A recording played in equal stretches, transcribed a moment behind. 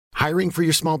Hiring for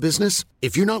your small business?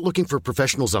 If you're not looking for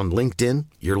professionals on LinkedIn,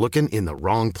 you're looking in the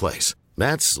wrong place.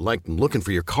 That's like looking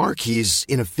for your car keys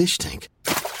in a fish tank.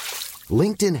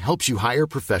 LinkedIn helps you hire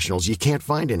professionals you can't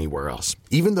find anywhere else,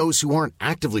 even those who aren't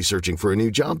actively searching for a new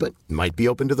job but might be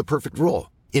open to the perfect role.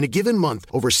 In a given month,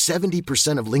 over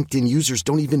 70% of LinkedIn users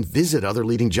don't even visit other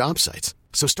leading job sites.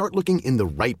 So start looking in the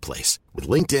right place. With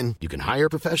LinkedIn, you can hire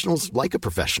professionals like a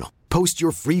professional. Post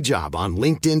your free job on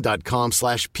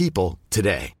linkedin.com/people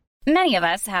today. Many of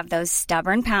us have those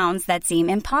stubborn pounds that seem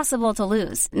impossible to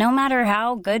lose, no matter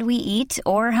how good we eat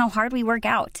or how hard we work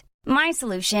out. My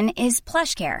solution is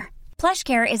PlushCare.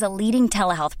 PlushCare is a leading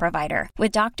telehealth provider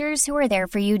with doctors who are there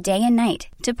for you day and night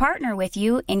to partner with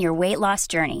you in your weight loss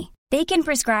journey. They can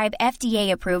prescribe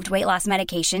FDA-approved weight loss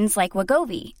medications like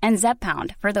Wegovy and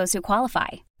Zepbound for those who qualify.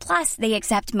 Plus, they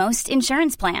accept most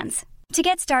insurance plans. To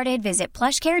get started, visit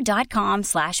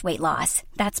plushcare.com/weightloss.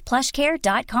 That's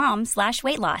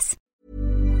plushcare.com/weightloss.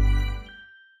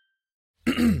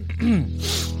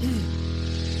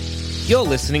 You're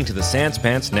listening to the Sans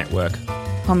Pants Network.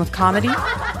 Home of comedy,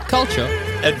 Culture.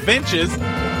 Adventures.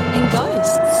 and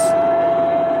ghosts.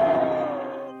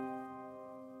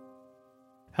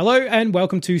 Hello and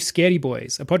welcome to Scaredy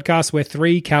Boys, a podcast where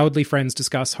three cowardly friends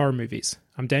discuss horror movies.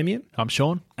 I'm Damien. I'm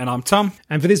Sean. And I'm Tom.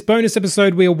 And for this bonus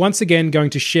episode, we are once again going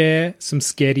to share some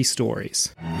scaredy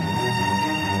stories.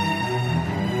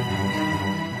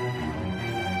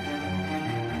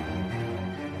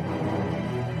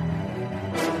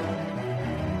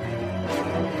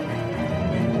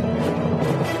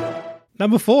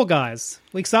 Number 4, guys.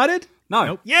 We excited?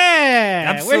 No. Yeah!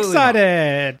 Absolutely We're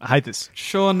excited! I hate this.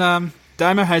 Sean,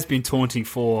 Damo has been taunting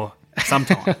for some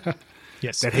time.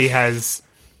 Yes. That he has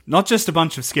not just a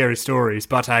bunch of scary stories,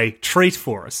 but a treat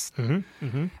for us.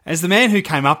 As the man who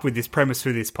came up with this premise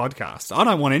for this podcast, I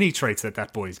don't want any treats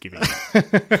that boy is giving me.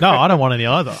 No, I don't want any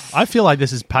either. I feel like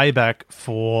this is payback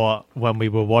for when we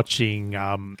were watching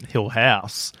Hill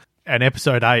House, and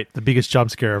episode 8, the biggest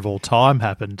jump scare of all time,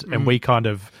 happened, and we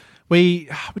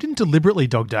didn't deliberately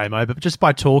dog Damo, but just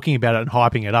by talking about it and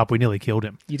hyping it up, we nearly killed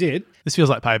him. You did. This feels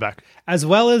like payback. As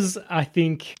well as, I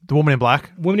think, The Woman in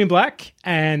Black. Woman in Black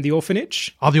and The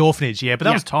Orphanage. Oh, The Orphanage, yeah, but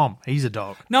that was Tom. He's a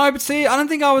dog. No, but see, I don't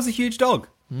think I was a huge dog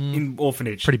in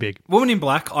Orphanage. Pretty big. Woman in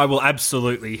Black, I will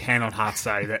absolutely, hand on heart,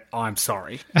 say that I'm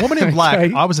sorry. Woman in Black,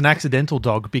 Okay. I was an accidental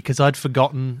dog because I'd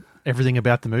forgotten everything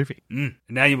about the movie.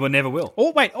 Now you will never will.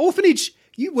 Oh, wait, Orphanage.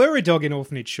 You were a dog in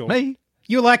Orphanage, Sean. Me?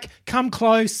 You were like, come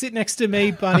close, sit next to me,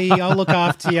 buddy. I'll look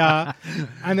after you.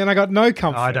 And then I got no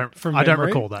comfort. I don't memory.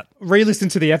 recall that. Re-listen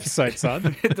to the episode,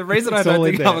 son. The reason I It's all don't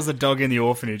in think there. I was a dog in the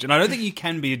orphanage, and I don't think you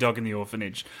can be a dog in the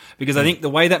orphanage, because I think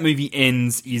the way that movie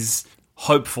ends is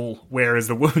hopeful, whereas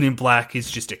The Woman in Black is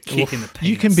just a kick in the penis.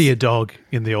 You can be a dog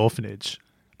in The Orphanage.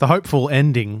 The hopeful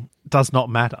ending does not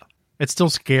matter. It's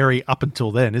still scary up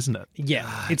until then, isn't it? Yeah,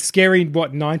 it's scary.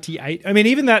 What, 98? I mean,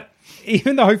 even the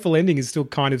hopeful ending is still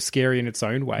kind of scary in its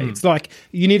own way. It's like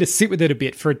you need to sit with it a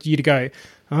bit for you to go,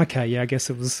 okay, yeah, I guess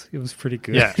it was pretty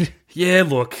good. Yeah. Yeah,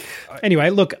 look.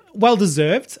 Anyway, look, well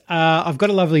deserved. I've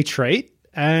got a lovely treat,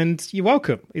 and you're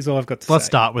welcome. Is all I've got to say. Let's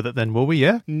start with it then, will we?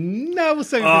 Yeah. No, we'll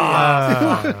say.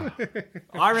 I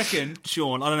reckon,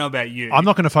 Sean, I don't know about you. I'm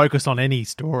not going to focus on any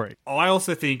story. I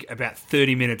also think about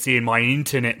 30 minutes in, my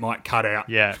internet might cut out.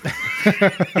 Yeah.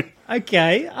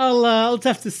 Okay, I'll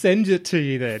have to send it to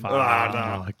you then. No. Oh,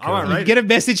 I won't God. You read get it. a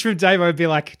message from Dave. I'd be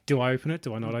like, "Do I open it?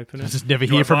 Do I not open it?" Just never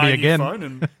Do I hear from buy me a new again. phone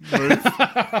and move?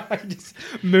 Just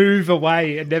move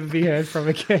away and never be heard from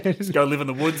again. Go live in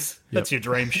the woods. That's your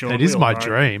dream, Sean. It is We all my know.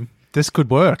 dream. This could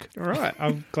work. All right,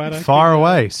 I'm glad I Far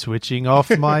away, switching off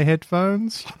my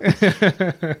headphones.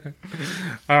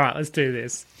 All right, let's do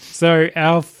this. So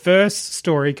our first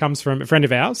story comes from a friend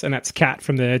of ours, and that's Kat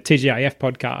from the TGIF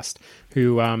podcast,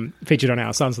 who featured on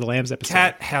our Sons of the Lambs episode.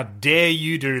 Kat, how dare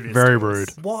you do this? Very to us? rude.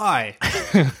 Why?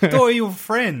 Thought you were a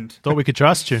friend. Thought we could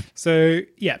trust you. So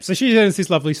she sends this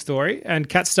lovely story, and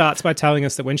Kat starts by telling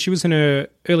us that when she was in her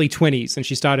early 20s and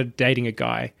she started dating a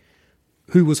guy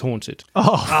who was haunted.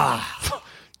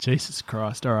 Jesus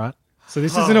Christ, all right. So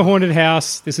this isn't a haunted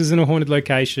house. This isn't a haunted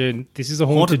location. This is a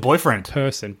Haunted boyfriend.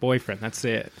 boyfriend. That's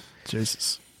it.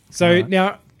 Jesus. So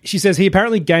now she says he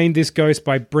apparently gained this ghost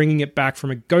by bringing it back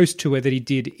from a ghost tour that he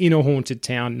did in a haunted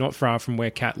town not far from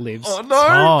where Kat lives. Oh, no.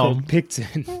 Called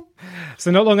Picton.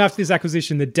 So not long after this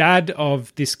acquisition, the dad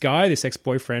of this guy, this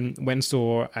ex-boyfriend, went and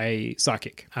saw a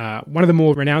psychic. One of the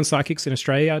more renowned psychics in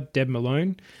Australia, Deb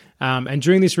Malone. And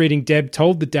during this reading, Deb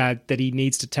told the dad that he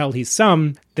needs to tell his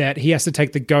son that he has to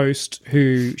take the ghost,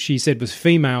 who she said was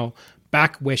female,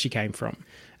 back where she came from.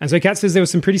 And so Kat says there were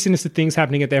some pretty sinister things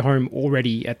happening at their home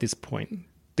already at this point.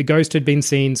 the ghost had been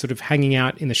seen sort of hanging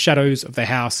out in the shadows of the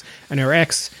house, and her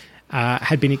ex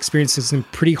had been experiencing some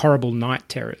pretty horrible night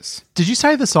terrors. Did you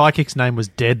say the psychic's name was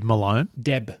Dead Malone?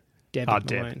 Deb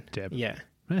Malone. Deb. Yeah.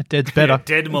 Dead's better.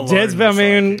 Dead Malone. Dead's better.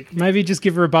 I mean, psychic. maybe just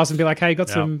give her a buzz and be like, hey, got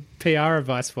some PR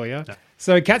advice for you. Yeah.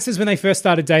 So Kat says when they first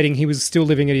started dating, he was still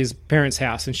living at his parents'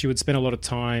 house and she would spend a lot of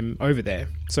time over there.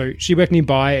 So she worked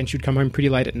nearby and she would come home pretty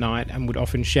late at night and would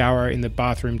often shower in the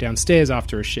bathroom downstairs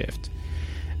after a shift.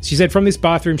 She said from this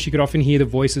bathroom, she could often hear the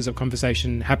voices of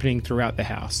conversation happening throughout the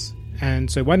house. And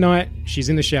so one night, she's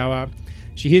in the shower,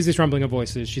 she hears this rumbling of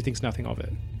voices, she thinks nothing of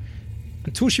it.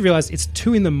 Until she realised it's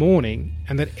 2 a.m.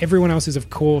 and that everyone else is,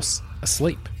 of course,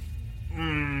 asleep.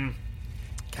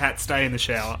 Cat, stay in the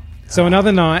shower. So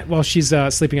another night, while she's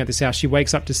sleeping at this house, she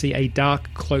wakes up to see a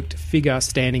dark, cloaked figure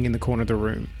standing in the corner of the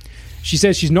room. She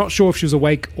says she's not sure if she was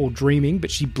awake or dreaming,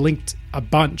 but she blinked a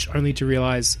bunch only to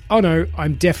realise, oh no,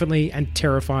 I'm definitely and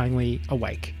terrifyingly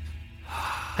awake.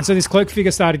 And so this cloaked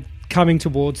figure started coming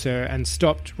towards her and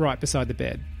stopped right beside the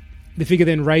bed. The figure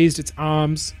then raised its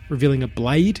arms, revealing a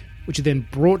blade, which it then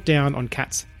brought down on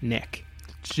Kat's neck.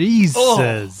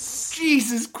 Jesus.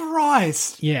 Jesus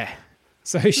Christ. Yeah.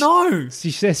 So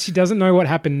she says she doesn't know what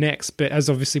happened next, but as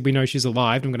obviously we know she's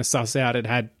alive, I'm going to suss out it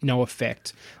had no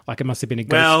effect. Like it must have been a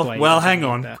ghost blade. Well, hang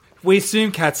on. Like We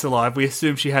assume Kat's alive. We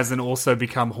assume she hasn't also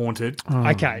become haunted.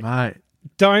 okay. Mate.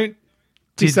 Don't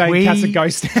be Did saying we- Kat's a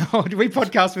ghost now. Do we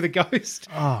podcast with a ghost?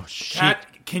 Oh, shit. Kat,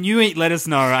 can you let us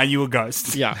know? Are you a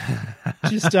ghost? Yeah.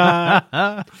 Just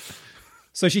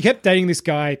so she kept dating this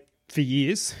guy for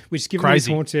years, which given he's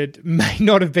Crazy. haunted may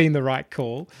not have been the right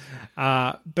call.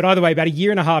 But either way, about 1.5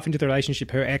 years into the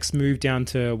relationship, her ex moved down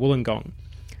to Wollongong.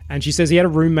 And she says he had a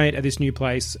roommate at this new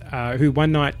place who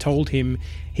one night told him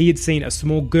he had seen a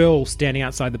small girl standing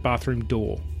outside the bathroom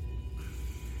door.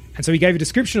 And so he gave a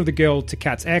description of the girl to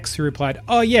Kat's ex, who replied,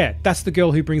 oh yeah, that's the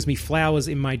girl who brings me flowers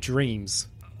in my dreams.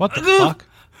 What the fuck?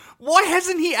 Why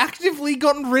hasn't he actively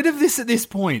gotten rid of this at this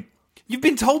point? You've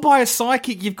been told by a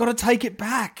psychic you've got to take it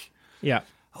back. Yeah.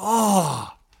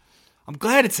 I'm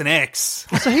glad it's an ex.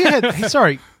 So he had...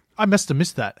 sorry, I must have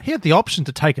missed that. He had the option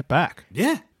to take it back.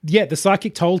 Yeah. Yeah, the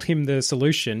psychic told him the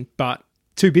solution, but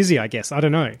too busy, I guess. I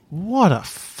don't know. What a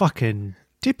fucking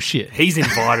dipshit. He's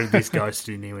invited this ghost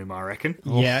in him, I reckon.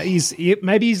 Yeah,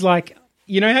 maybe he's like,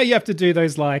 you know how you have to do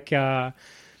those like,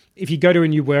 if you go to a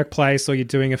new workplace or you're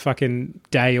doing a fucking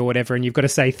day or whatever and you've got to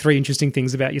say 3 interesting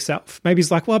things about yourself. Maybe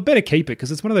he's like, well, I better keep it because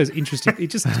it's one of those interesting, it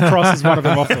just crosses one of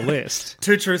them off the list.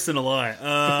 2 truths and a lie.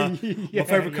 My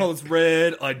favourite colour's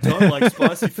red, I don't like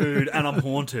spicy food, and I'm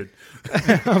haunted.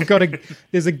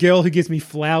 There's a girl who gives me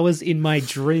flowers in my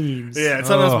dreams. Yeah, and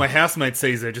sometimes my housemate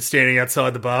sees her just standing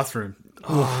outside the bathroom.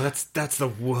 Oh, that's the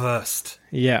worst.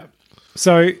 Yeah.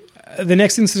 So the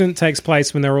next incident takes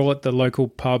place when they're all at the local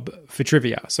pub for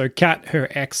trivia. So Kat, her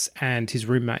ex, and his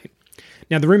roommate.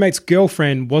 Now, the roommate's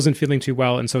girlfriend wasn't feeling too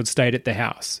well and so had stayed at the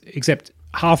house. Except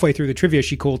halfway through the trivia,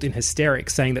 she called in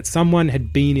hysterics, saying that someone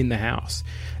had been in the house,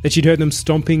 that she'd heard them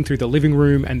stomping through the living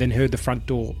room and then heard the front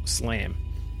door slam.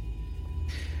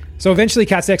 So eventually,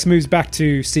 Kat's ex moves back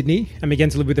to Sydney and began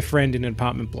to live with a friend in an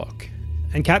apartment block.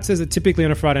 And Kat says that typically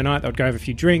on a Friday night, they would go have a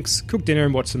few drinks, cook dinner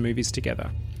and watch some movies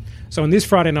together. So on this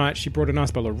Friday night, she brought a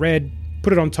nice bottle of red,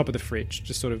 put it on top of the fridge,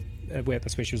 just sort of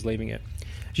that's where she was leaving it.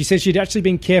 She says she'd actually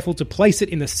been careful to place it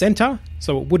in the centre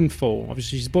so it wouldn't fall.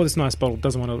 Obviously, she's bought this nice bottle,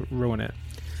 doesn't want to ruin it.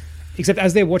 Except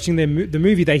as they're watching the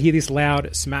movie, they hear this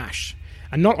loud smash.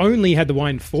 And not only had the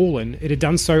wine fallen, it had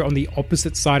done so on the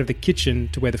opposite side of the kitchen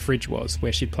to where the fridge was,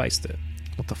 where she'd placed it.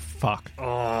 What the fuck?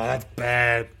 Oh, that's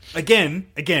bad. Again,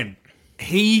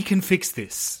 he can fix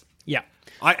this. Yeah.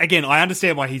 I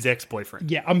understand why he's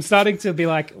ex-boyfriend. Yeah, I'm starting to be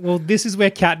like, well, this is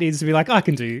where Kat needs to be like, I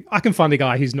can find a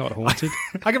guy who's not haunted.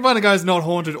 I can find a guy who's not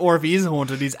haunted, or if he is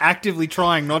haunted, he's actively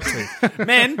trying not to.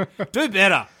 Men, do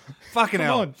better. Fucking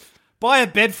hell. on. Buy a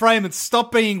bed frame and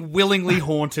stop being willingly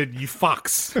haunted, you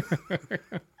fucks.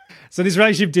 So this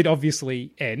relationship did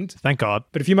obviously end. Thank God.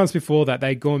 But a few months before that,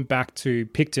 they'd gone back to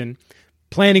Picton,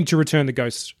 planning to return the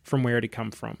ghost from where it had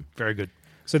come from. Very good.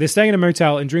 So they're staying in a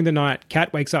motel, and during the night,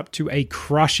 Kat wakes up to a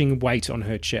crushing weight on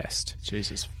her chest.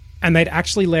 Jesus. And they'd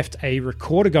actually left a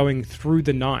recorder going through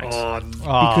the night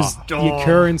because the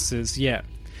occurrences, yeah.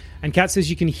 And Kat says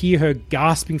you can hear her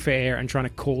gasping for air and trying to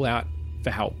call out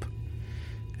for help.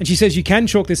 And she says you can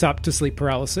chalk this up to sleep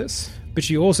paralysis, but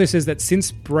she also says that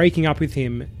since breaking up with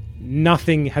him,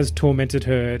 nothing has tormented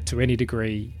her to any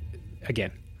degree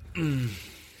again.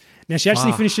 Now, she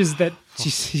actually finishes that.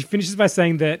 She finishes by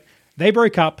saying that they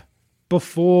broke up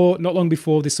not long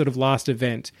before this sort of last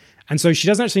event. And so she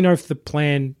doesn't actually know if the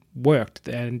plan worked,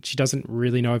 and she doesn't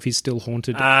really know if he's still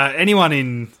haunted.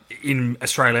 Anyone in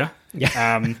Australia,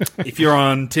 if you're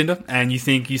on Tinder and you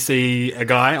think you see a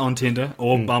guy on Tinder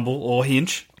or Bumble or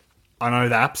Hinge, I know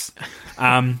the apps.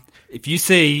 If you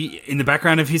see in the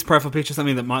background of his profile picture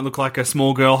something that might look like a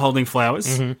small girl holding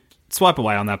flowers, swipe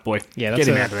away on that boy. Yeah, get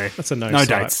him out of there. That's a no. No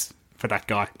swipe. dates for that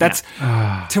guy. That's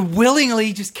to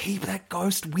willingly just keep that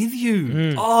ghost with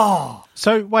you.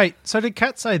 So wait, so did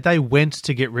Kat say they went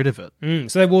to get rid of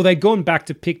it? So they'd gone back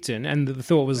to Picton, and the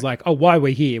thought was like, oh, while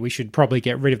we're here, we should probably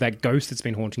get rid of that ghost that's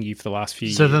been haunting you for the last few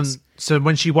years. So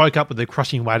when she woke up with the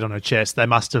crushing weight on her chest, they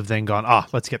must have then gone,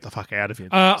 let's get the fuck out of here.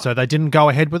 So they didn't go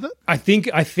ahead with it? I think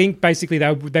basically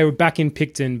they were back in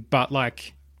Picton, but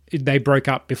like they broke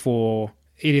up before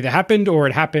it either happened or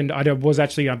it happened. I was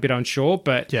actually a bit unsure,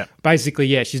 but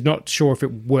basically, she's not sure if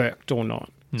it worked or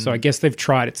not. So I guess they've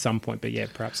tried at some point, but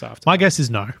perhaps after. My guess is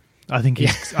no. I think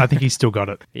he's still got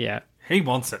it. Yeah. He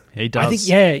wants it. He does. I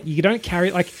think, you don't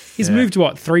carry, like, he's moved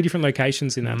to 3 different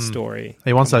locations in that story.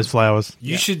 He wants those flowers.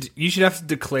 You should have to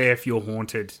declare if you're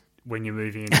haunted when you're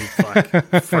moving in with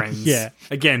like friends. Yeah.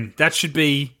 Again, that's a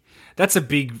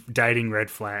big dating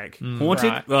red flag.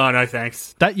 Haunted? Right. Oh, no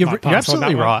thanks. You're pass on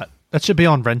absolutely that one. right. That should be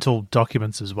on rental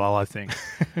documents as well, I think.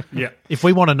 Yeah. If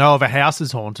we want to know if a house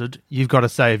is haunted, you've got to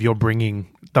say if you're bringing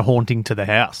the haunting to the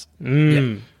house.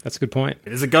 That's a good point.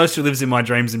 There's a ghost who lives in my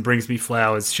dreams and brings me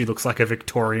flowers. She looks like a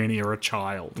Victorian era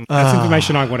child. That's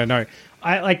information I want to know.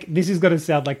 This is going to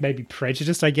sound like maybe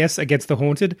prejudiced, I guess, against the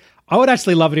haunted. I would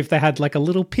actually love it if they had like a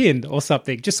little pin or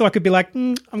something, just so I could be like,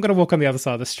 I'm going to walk on the other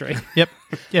side of the street. Yep.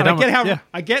 Yeah.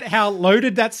 I get how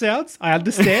loaded that sounds. I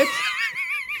understand.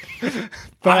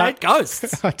 But I hate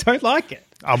ghosts. I don't like it.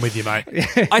 I'm with you, mate.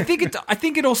 I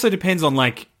think it also depends on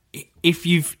like if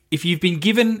you've been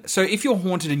given. So if you're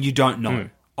haunted and you don't know,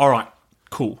 all right,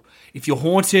 cool. If you're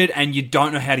haunted and you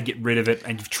don't know how to get rid of it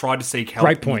and you've tried to seek help,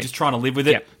 Great and point. you're just trying to live with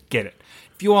it, get it.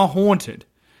 If you are haunted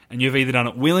and you've either done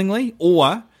it willingly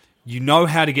or you know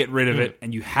how to get rid of it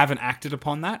and you haven't acted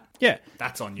upon that,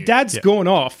 that's on you. Dad's gone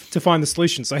off to find the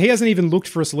solution, so he hasn't even looked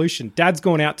for a solution. Dad's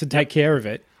gone out to take care of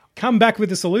it. Come back with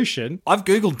a solution. I've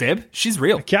Googled Deb. She's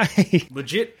real. Okay.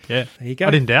 Legit. Yeah. There you go.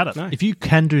 I didn't doubt it. No. If you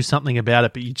can do something about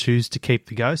it but you choose to keep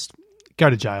the ghost, go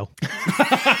to jail.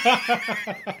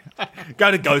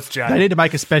 Go to ghost jail. They need to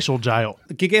make a special jail.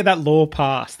 Get that law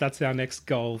passed. That's our next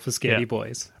goal for Scaredy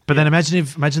Boys. But then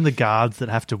imagine the guards that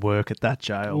have to work at that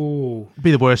jail. Ooh, It'd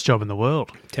be the worst job in the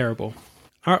world. terrible.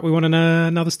 All right, we want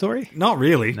another story? Not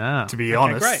really, No. to be Okay,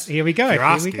 honest. great. Here we go. If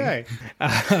you're Here we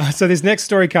asking. go. So this next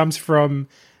story comes from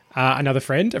another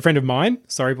friend, a friend of mine.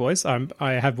 Sorry, boys. I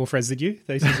have more friends than you.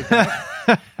 This is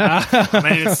I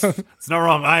mean, it's not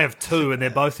wrong. I have 2 and they're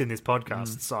both in this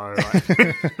podcast. So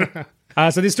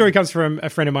like, so this story comes from a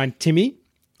friend of mine, Timmy,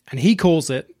 and he calls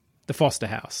it the Foster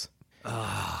House.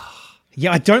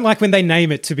 Yeah, I don't like when they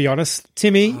name it, to be honest.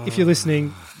 Timmy, if you're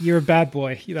listening, you're a bad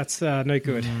boy. That's no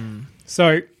good.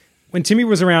 So when Timmy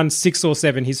was around 6 or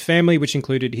 7, his family, which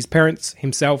included his parents,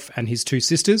 himself, and his 2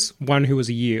 sisters, one who was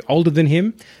a year older than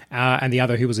him and the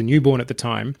other who was a newborn at the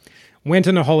time, went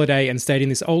on a holiday and stayed in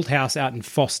this old house out in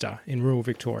Foster in rural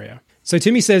Victoria. So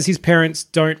Timmy says his parents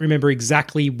don't remember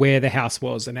exactly where the house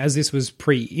was, and as this was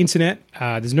pre-internet,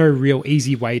 there's no real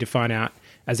easy way to find out,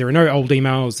 as there are no old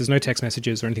emails, there's no text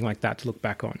messages or anything like that to look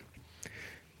back on.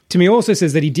 Timmy also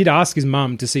says that he did ask his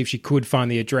mum to see if she could find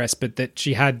the address, but that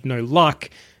she had no luck,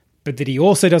 but that he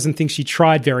also doesn't think she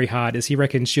tried very hard, as he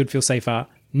reckons she would feel safer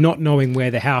not knowing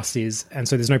where the house is, and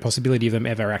so there's no possibility of them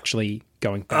ever actually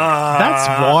going back.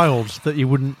 That's wild that you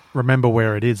wouldn't remember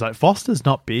where it is. Like, Foster's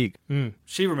not big.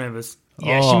 she remembers.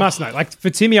 Yeah, she must know. Like, for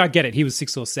Timmy, I get it. He was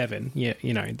 6 or 7. Yeah,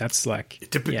 that's like...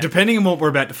 Depending on what we're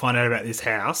about to find out about this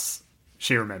house,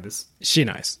 she remembers. She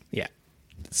knows, yeah.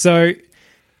 So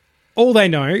all they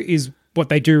know is what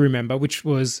they do remember, which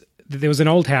was that there was an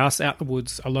old house out in the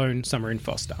woods alone somewhere in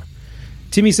Foster.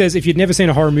 Timmy says if you'd never seen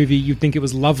a horror movie, you'd think it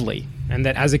was lovely, and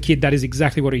that as a kid, that is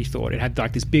exactly what he thought. It had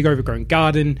like this big overgrown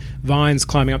garden, vines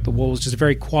climbing up the walls, just a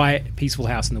very quiet, peaceful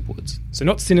house in the woods. So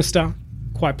not sinister,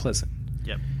 quite pleasant.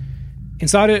 Yep.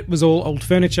 Inside it was all old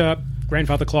furniture,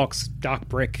 grandfather clocks, dark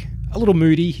brick, a little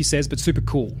moody, he says, but super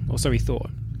cool, or so he thought.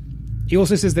 He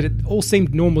also says that it all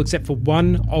seemed normal except for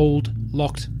one old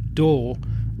locked door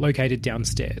located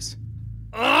downstairs.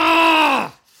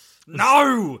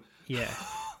 No! Yeah.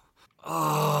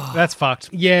 That's fucked.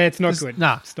 Yeah, it's not good.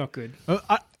 Nah. It's not good.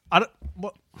 I don't,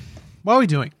 what are we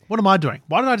doing? What am I doing?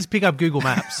 Why don't I just pick up Google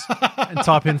Maps and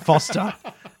type in Foster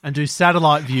and do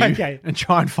satellite view and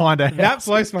try and find a house. That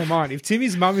blows my mind. If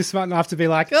Timmy's mum is smart enough to be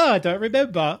like, I don't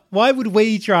remember, why would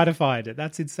we try to find it?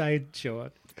 That's insane,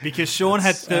 Sean. Because Sean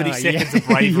had 30 seconds of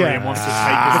bravery and wants to take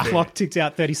us The there. clock ticked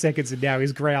out 30 seconds and now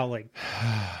he's growling.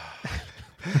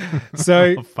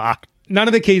 So Fuck. none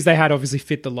of the keys they had obviously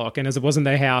fit the lock, and as it wasn't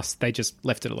their house, they just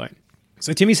left it alone.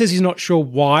 So Timmy says he's not sure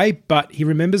why, but he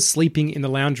remembers sleeping in the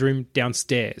lounge room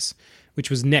downstairs, which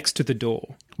was next to the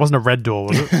door. Wasn't a red door,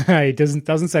 was it? He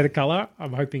doesn't say the colour.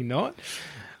 I'm hoping not.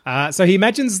 So he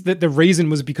imagines that the reason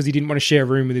was because he didn't want to share a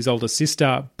room with his older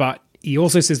sister, but he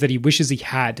also says that he wishes he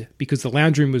had because the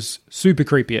lounge room was super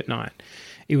creepy at night.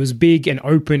 It was big and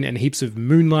open and heaps of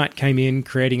moonlight came in,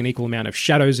 creating an equal amount of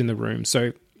shadows in the room.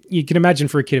 So you can imagine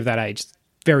for a kid of that age,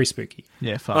 very spooky.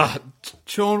 Yeah, fuck.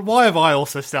 Sean, why have I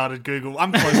also started Google?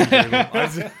 I'm closing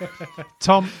Google.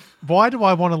 Tom, why do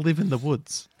I want to live in the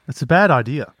woods? It's a bad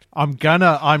idea. I'm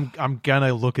gonna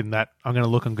look in that. I'm gonna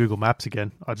look on Google Maps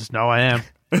again. I just know I am.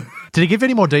 Did he give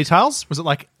any more details? Was it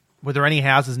like, were there any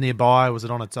houses nearby? Was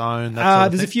it on its own? That sort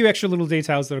of There's a thing? few extra little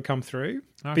details that have come through.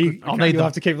 Oh, But good. I'll need you'll them.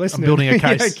 have to keep listening. I'm building a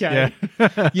case. Okay.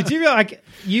 You do like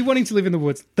you wanting to live in the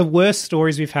woods. The worst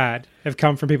stories we've had have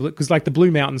come from people because, like the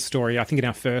Blue Mountain story, I think in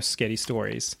our first Sketty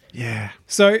stories. Yeah.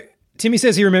 So Timmy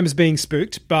says he remembers being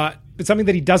spooked, but something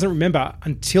that he doesn't remember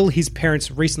until his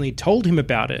parents recently told him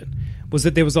about it was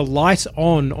that there was a light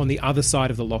on the other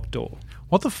side of the locked door.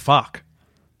 What the fuck?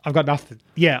 I've got nothing.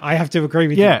 Yeah, I have to agree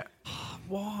with you. Yeah.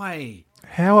 Why?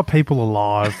 How are people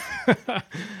alive?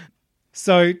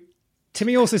 So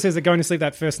Timmy also says that going to sleep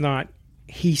that first night,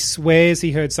 he swears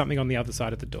he heard something on the other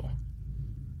side of the door.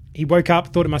 He woke up,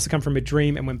 thought it must have come from a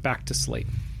dream, and went back to sleep.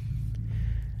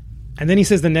 And then he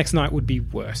says the next night would be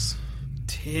worse.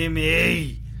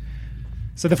 Timmy.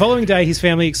 So the following day, his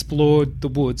family explored the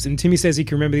woods, and Timmy says he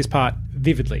can remember this part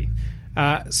vividly.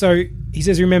 So he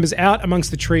says he remembers out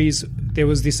amongst the trees, there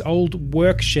was this old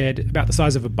work shed about the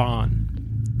size of a barn.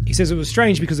 He says it was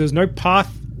strange because there was no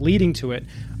path leading to it,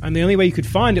 and the only way you could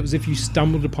find it was if you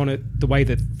stumbled upon it the way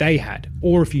that they had,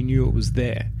 or if you knew it was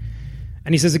there.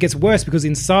 And he says it gets worse because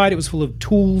inside it was full of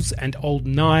tools and old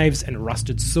knives and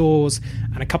rusted saws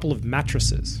and a couple of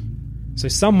mattresses. So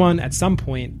someone at some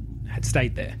point had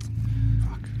stayed there.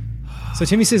 So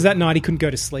Timmy says that night he couldn't go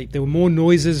to sleep. There were more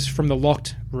noises from the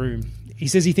locked room. He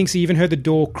says he thinks he even heard the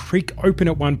door creak open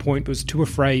at one point, but was too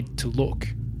afraid to look.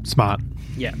 Smart.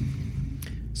 Yeah.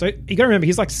 So you got to remember,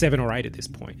 he's like 7 or 8 at this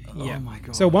point. Yeah. Oh my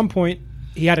God. So at one point,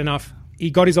 he had enough. He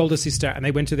got his older sister and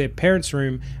they went to their parents'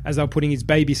 room as they were putting his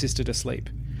baby sister to sleep.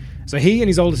 So he and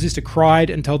his older sister cried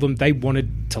and told them they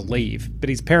wanted to leave, but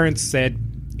his parents said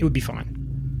it would be fine.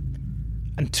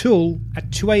 Until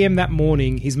at 2 a.m. that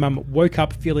morning, his mum woke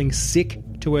up feeling sick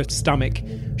to her stomach,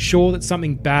 sure that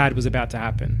something bad was about to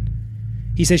happen.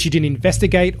 He says she didn't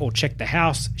investigate or check the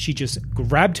house. She just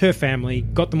grabbed her family,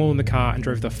 got them all in the car, and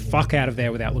drove the fuck out of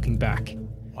there without looking back.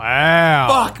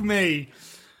 Wow. Fuck me.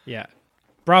 Yeah.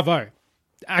 Bravo.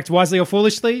 Act wisely or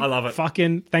foolishly. I love it.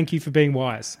 Fucking thank you for being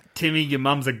wise. Timmy, your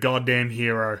mum's a goddamn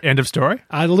hero. End of story?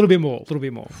 A little bit more.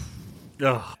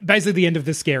 Ugh. Basically the end of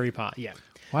the scary part, yeah.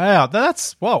 Wow. That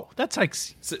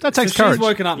takes So courage. she's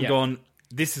woken up and Yeah. gone,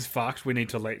 this is fucked, we need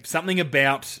to leave. Something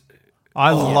about...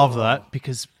 I love that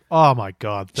because, oh my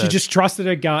God. She just trusted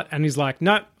her gut and is like,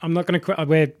 no, I'm not going to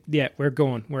quit. We're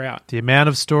gone. We're out. The amount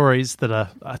of stories that are,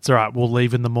 that's all right, we'll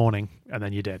leave in the morning, and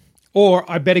then you're dead. Or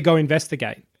I better go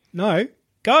investigate. No,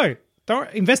 go.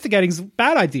 Investigating's a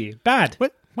bad idea. Bad.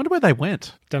 Wonder where they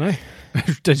went. Don't know.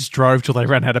 They just drove till they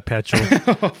ran out of petrol.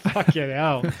 Fucking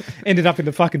hell. Ended up in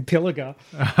the fucking Pilliga.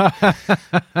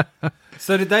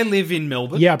 So did they live in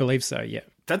Melbourne? Yeah, I believe so. Yeah.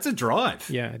 That's a drive.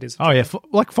 Yeah, it is. Oh, yeah.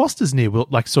 Like Foster's near,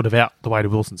 like sort of out the way to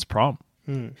Wilson's prom.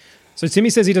 So Timmy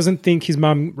says he doesn't think his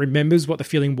mum remembers what the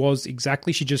feeling was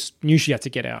exactly. She just knew she had to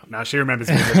get out. No, she remembers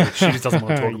it. She just doesn't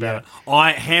want to talk about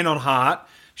it. Hand on heart,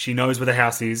 she knows where the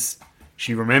house is.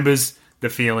 She remembers the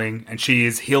feeling, and she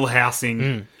is hill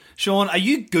housing. Sean, are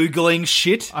you Googling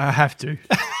shit? I have to.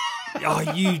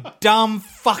 Oh, you dumb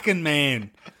fucking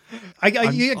man.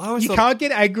 You always thought- can't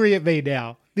get angry at me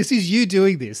now. This is you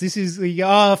doing this. This is,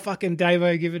 fucking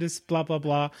Davo giving us blah, blah,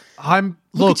 blah.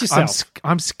 Look at yourself.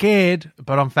 I'm scared,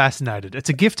 but I'm fascinated. It's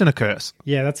a gift and a curse.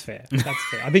 Yeah, that's fair. That's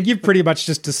fair. I think you've pretty much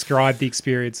just described the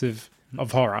experience of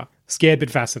horror. Scared but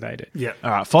fascinated. Yeah.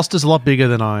 All right. Foster's a lot bigger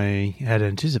than I had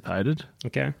anticipated.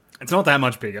 Okay. It's not that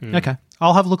much bigger. Okay.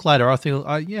 I'll have a look later. I feel,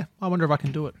 I wonder if I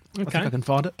can do it. I think I can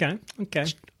find it. Okay.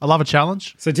 I love a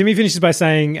challenge. So Timmy finishes by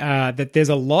saying that there's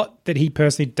a lot that he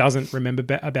personally doesn't remember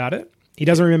about it. He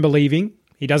doesn't remember leaving.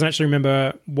 He doesn't actually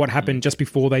remember what happened just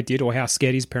before they did or how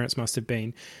scared his parents must have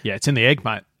been. Yeah, it's in the egg,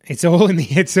 mate. It's all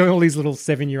it's all his little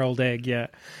 7-year-old egg, yeah.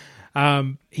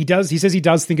 He says he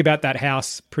does think about that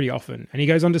house pretty often. And he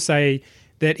goes on to say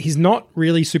that he's not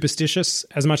really superstitious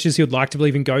as much as he would like to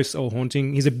believe in ghosts or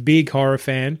haunting. He's a big horror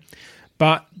fan.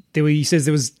 But he says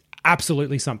there was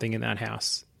absolutely something in that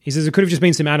house. He says it could have just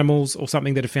been some animals or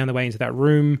something that had found their way into that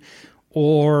room,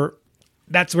 or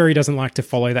that's where he doesn't like to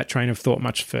follow that train of thought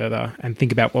much further and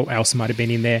think about what else might have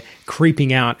been in there,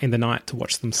 creeping out in the night to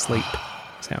watch them sleep.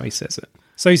 That's how he says it.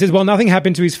 So he says, while nothing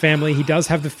happened to his family, he does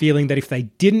have the feeling that if they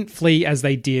didn't flee as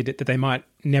they did, that they might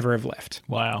never have left.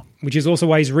 Wow. Which is also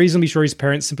why he's reasonably sure his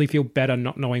parents simply feel better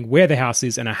not knowing where the house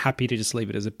is and are happy to just leave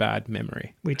it as a bad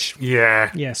memory. Which,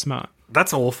 yeah, smart.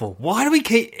 That's awful. Why do we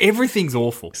keep... Everything's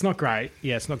awful. It's not great.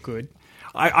 Yeah, it's not good.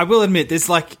 I will admit, there's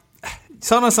like...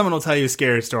 Sometimes someone will tell you a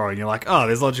scary story and you're like, oh,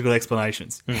 there's logical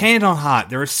explanations. Hand on heart,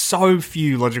 there are so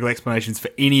few logical explanations for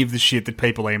any of the shit that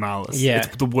people email us. Yeah.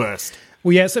 It's the worst.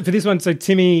 Well, yeah, so for this one, so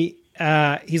Timmy...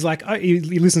 he's like, he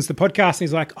listens to the podcast and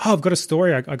he's like, oh, I've got a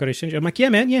story I got to send you. I'm like, yeah,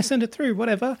 man, yeah, send it through,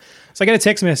 whatever. So I get a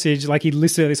text message, like he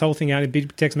listed this whole thing out in a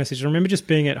big text message. I remember just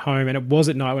being at home and it was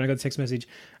at night when I got the text message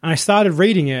and I started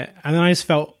reading it and then I just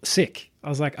felt sick. I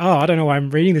was like, oh, I don't know why I'm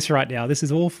reading this right now. This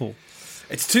is awful.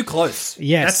 It's too close.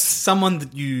 Yes. That's someone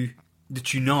that you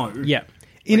know. Yeah.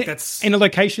 Like in a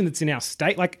location that's in our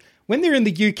state, like... When they're in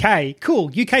the UK, cool,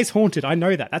 UK's haunted. I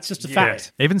know that. That's just a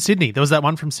fact. Even Sydney. There was that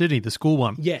one from Sydney, the school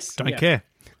one. Yes. Don't care.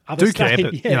 Other Do care, state,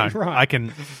 but yeah, right.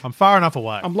 I'm far enough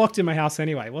away. I'm locked in my house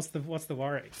anyway. What's the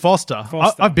worry? Foster.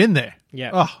 I've been there.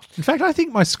 Yeah. Oh, in fact, I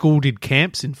think my school did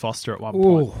camps in Foster at one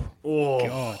point. Oh,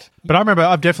 God. But I remember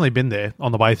I've definitely been there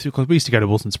on the way through because we used to go to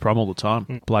Wilson's Prom all the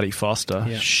time. Bloody Foster.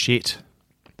 Yeah. Shit.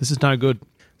 This is no good.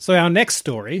 So our next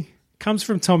story comes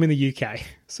from Tom in the UK.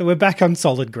 So we're back on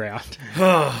solid ground.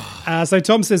 So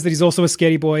Tom says that he's also a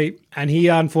scaredy boy, and he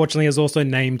unfortunately has also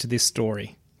named this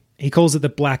story. He calls it the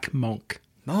Black Monk.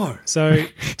 no. So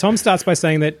Tom starts by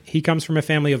saying that he comes from a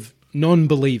family of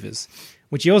non-believers,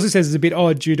 which he also says is a bit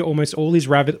odd due to almost all his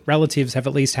relatives have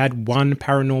at least had one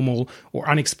paranormal or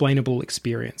unexplainable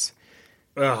experience.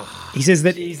 He says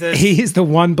that he is the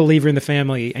one believer in the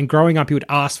family, and growing up he would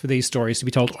ask for these stories to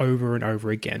be told over and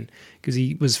over again because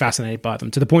he was fascinated by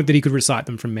them to the point that he could recite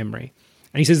them from memory.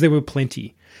 And he says there were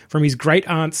plenty. From his great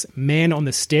aunt's man on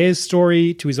the stairs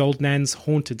story, to his old nan's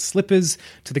haunted slippers,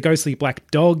 to the ghostly black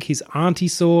dog his auntie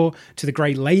saw, to the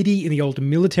grey lady in the old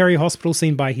military hospital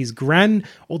seen by his gran,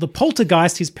 or the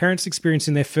poltergeist his parents experienced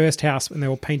in their first house when they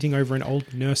were painting over an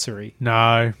old nursery.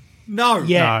 No.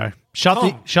 Yeah. No. Shut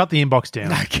the inbox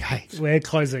down. Okay, we're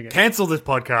closing it. Cancel this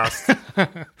podcast.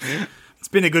 It's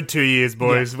been a good 2 years,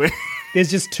 boys. Yeah. There's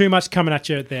just too much coming at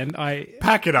you then.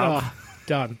 Pack it up.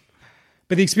 Done.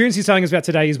 But the experience he's telling us about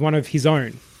today is one of his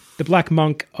own, the Black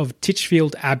Monk of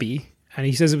Titchfield Abbey, and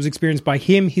he says it was experienced by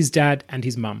him, his dad, and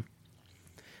his mum.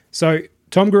 So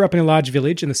Tom grew up in a large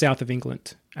village in the south of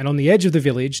England, and on the edge of the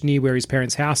village, near where his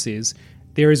parents' house is,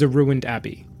 there is a ruined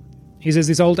abbey. He says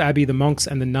this old abbey, the monks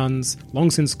and the nuns,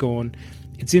 long since gone,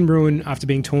 it's in ruin after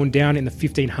being torn down in the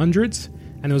 1500s,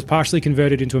 and it was partially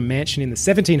converted into a mansion in the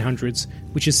 1700s,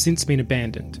 which has since been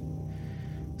abandoned.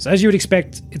 So as you would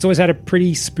expect, it's always had a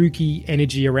pretty spooky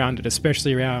energy around it,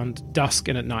 especially around dusk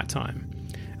and at night time.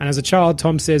 And as a child,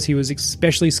 Tom says he was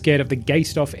especially scared of the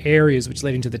gated-off areas which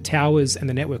led into the towers and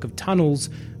the network of tunnels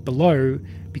below,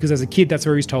 because as a kid, that's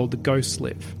where he was told the ghosts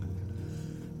live.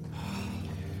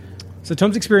 So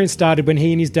Tom's experience started when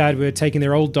he and his dad were taking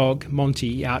their old dog,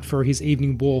 Monty, out for his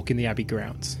evening walk in the Abbey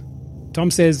grounds. Tom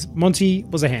says Monty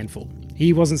was a handful.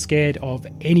 He wasn't scared of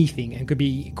anything and could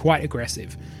be quite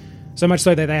aggressive. So much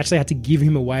so that they actually had to give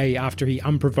him away after he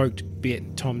unprovoked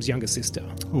bit Tom's younger sister.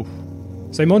 Oof.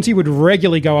 So Monty would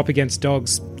regularly go up against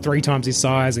dogs 3 times his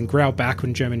size and growl back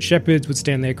when German Shepherds would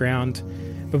stand their ground.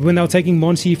 But when they were taking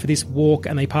Monty for this walk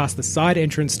and they passed the side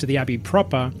entrance to the Abbey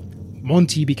proper,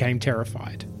 Monty became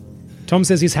terrified. Tom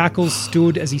says his hackles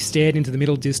stood as he stared into the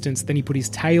middle distance, then he put his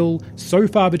tail so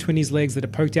far between his legs that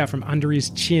it poked out from under his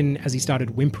chin as he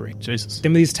started whimpering. Jesus.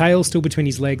 Then with his tail still between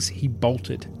his legs, he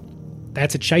bolted. They had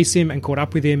to chase him and caught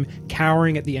up with him,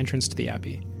 cowering at the entrance to the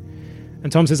Abbey. And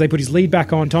Tom says they put his lead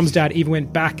back on. Tom's dad even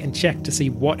went back and checked to see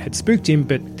what had spooked him,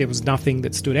 but there was nothing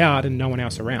that stood out and no one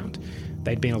else around.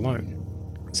 They'd been alone.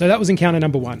 So that was encounter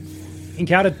number 1.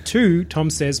 Encounter 2, Tom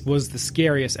says, was the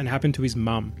scariest and happened to his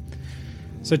mum.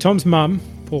 So Tom's mum,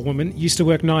 poor woman, used to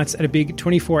work nights at a big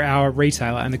 24-hour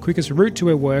retailer, and the quickest route to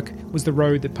her work was the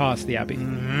road that passed the Abbey.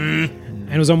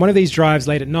 And it was on one of these drives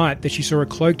late at night that she saw a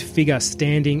cloaked figure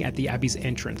standing at the Abbey's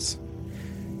entrance.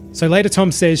 So later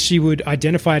Tom says she would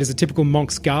identify it as a typical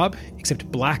monk's garb,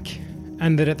 except black,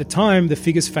 and that at the time the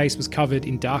figure's face was covered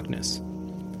in darkness.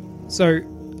 So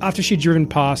After she'd driven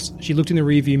past, she looked in the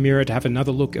rearview mirror to have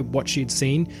another look at what she'd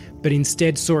seen, but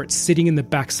instead saw it sitting in the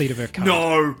back seat of her car.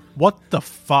 No. What the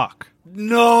fuck?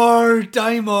 No,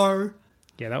 Damo.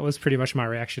 Yeah, that was pretty much my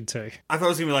reaction too. I thought it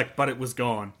was going to be like, but it was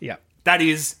gone. Yeah. That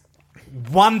is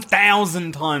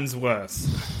 1,000 times worse.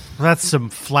 That's some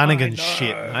Flanagan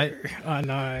shit, mate. I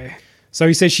know. So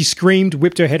he says she screamed,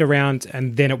 whipped her head around,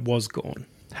 and then it was gone.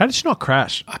 How did she not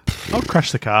crash? I would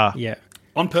crash the car. Yeah.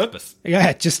 On purpose.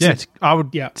 Yeah, just Yeah, to, I would.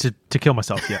 Yeah. To kill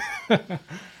myself. Yeah.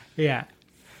 yeah.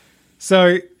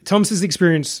 So Thomas's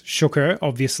experience shook her,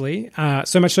 obviously,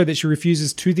 so much so that she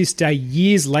refuses to this day,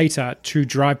 years later, to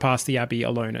drive past the Abbey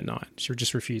alone at night. She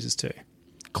just refuses to.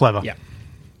 Clever. Yeah.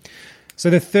 So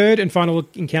the third and final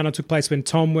encounter took place when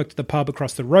Tom worked at the pub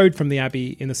across the road from the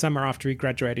Abbey in the summer after he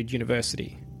graduated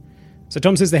university. So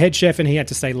Tom says the head chef and he had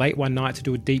to stay late one night to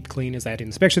do a deep clean as they had an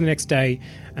inspection the next day,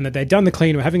 and that they'd done the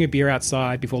clean, were having a beer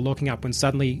outside before locking up when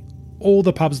suddenly all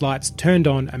the pub's lights turned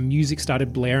on and music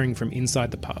started blaring from inside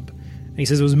the pub. And he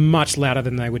says it was much louder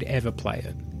than they would ever play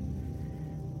it.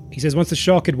 He says once the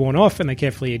shock had worn off and they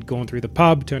carefully had gone through the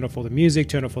pub, turned off all the music,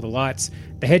 turned off all the lights,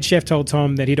 the head chef told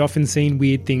Tom that he'd often seen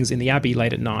weird things in the Abbey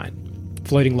late at night.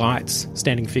 Floating lights,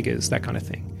 standing figures, that kind of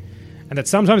thing. And that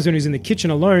sometimes when he was in the kitchen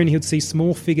alone, he would see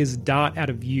small figures dart out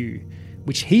of view,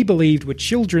 which he believed were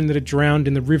children that had drowned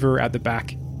in the river at the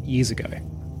back years ago.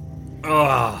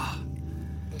 Oh.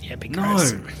 Yeah, big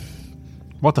gross. No.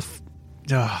 What the?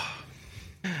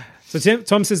 So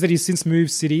Tom says that he's since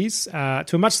moved cities to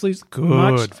a much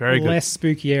very good. less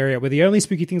spooky area where the only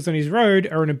spooky things on his road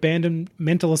are an abandoned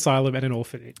mental asylum and an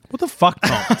orphanage. What the fuck,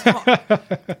 Tom?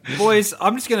 Boys,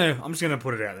 I'm just gonna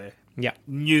put it out there. Yeah.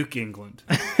 Nuke England.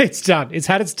 It's done. It's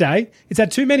had its day. It's had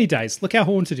too many days. Look how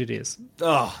haunted it is.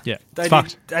 Oh, Yeah, They it's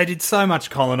fucked. did so much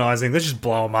colonising. Let's just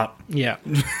blow them up. Yeah.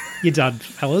 You're done,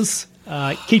 fellas.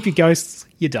 Keep your ghosts.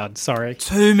 You're done. Sorry.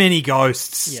 Too many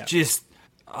ghosts. Yeah. Just,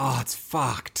 it's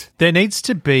fucked. There needs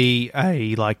to be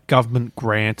a government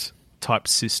grant type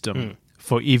system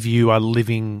for if you are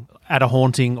living at a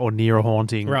haunting or near a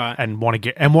haunting, Right. and want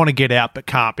to get out but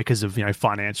can't because of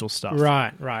financial stuff.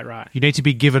 Right. You need to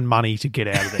be given money to get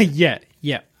out of there.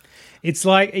 Yeah. It's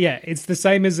like, it's the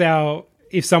same as our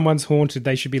if someone's haunted,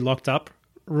 they should be locked up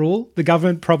rule. The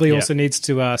government probably also needs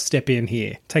to step in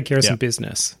here, take care of some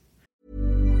business.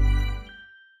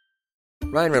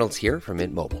 Ryan Reynolds here from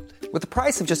Mint Mobile. With the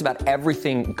price of just about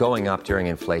everything going up during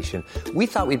inflation, we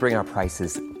thought we'd bring our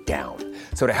prices down.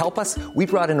 So to help us, we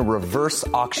brought in a reverse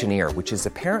auctioneer, which is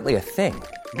apparently a thing.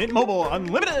 Mint Mobile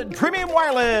Unlimited Premium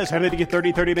Wireless. How to get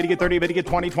 30, 30, bit to get 30, bit to get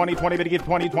 20, 20, 20, bit to get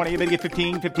 20, 20, bit to get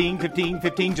 15, 15, 15,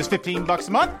 15, just $15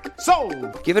 a month?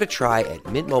 Sold! Give it a try at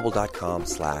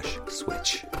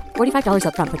mintmobile.com/switch. $45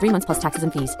 up front for 3 months plus taxes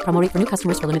and fees. Promo rate for new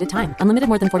customers for limited time. Unlimited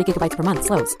more than 40 gigabytes per month.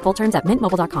 Slows full terms at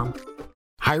mintmobile.com.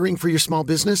 Hiring for your small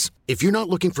business? If you're not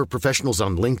looking for professionals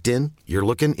on LinkedIn, you're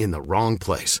looking in the wrong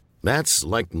place. That's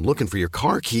like looking for your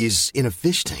car keys in a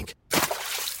fish tank.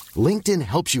 LinkedIn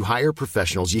helps you hire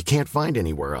professionals you can't find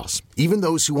anywhere else, even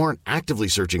those who aren't actively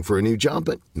searching for a new job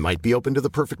but might be open to the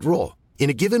perfect role. In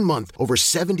a given month, over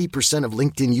 70% of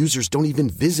LinkedIn users don't even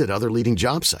visit other leading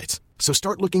job sites. So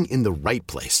start looking in the right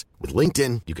place. With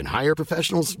LinkedIn, you can hire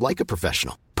professionals like a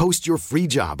professional. Post your free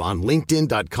job on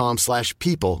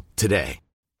linkedin.com/people today.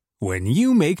 When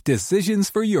you make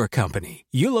decisions for your company,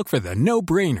 you look for the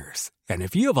no-brainers. And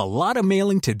if you have a lot of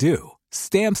mailing to do,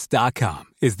 Stamps.com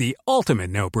is the ultimate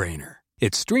no-brainer.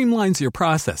 It streamlines your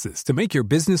processes to make your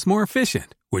business more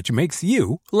efficient, which makes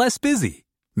you less busy.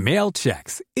 Mail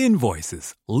checks,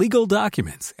 invoices, legal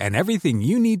documents, and everything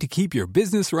you need to keep your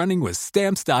business running with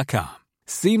Stamps.com.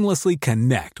 Seamlessly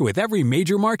connect with every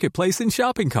major marketplace and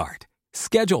shopping cart.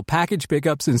 Schedule package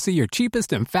pickups and see your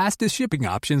cheapest and fastest shipping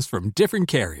options from different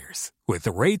carriers, with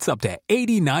rates up to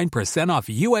 89% off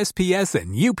USPS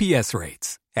and UPS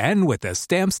rates. And with the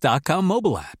Stamps.com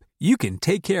mobile app, you can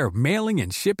take care of mailing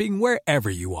and shipping wherever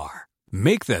you are.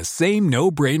 Make the same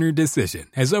no-brainer decision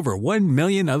as over 1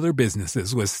 million other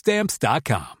businesses with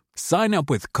Stamps.com. Sign up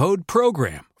with code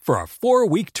PROGRAM for a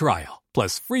 4-week trial,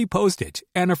 plus free postage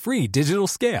and a free digital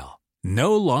scale.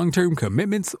 No long-term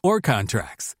commitments or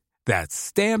contracts. That's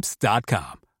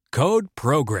Stamps.com. Code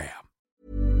PROGRAM.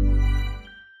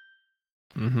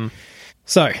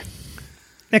 So,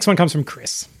 next one comes from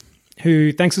Chris,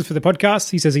 who thanks us for the podcast.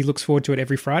 He says he looks forward to it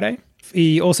every Friday.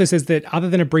 He also says that other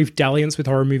than a brief dalliance with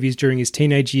horror movies during his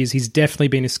teenage years, he's definitely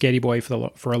been a scaredy boy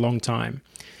for a long time.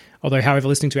 Although, however,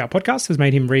 listening to our podcast has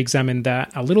made him re-examine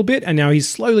that a little bit, and now he's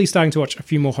slowly starting to watch a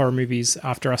few more horror movies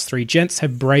after us three gents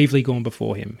have bravely gone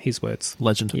before him. His words.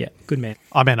 Legend. Yeah, good man.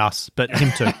 I meant us, but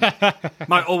him too.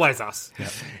 Mate, always us. Yeah.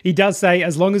 He does say,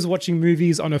 as long as watching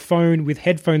movies on a phone with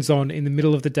headphones on in the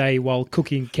middle of the day while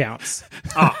cooking counts.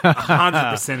 Oh, 100%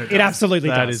 it does. It absolutely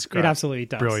That does. is great. It absolutely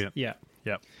does. Brilliant. Yeah.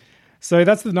 Yep. So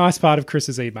that's the nice part of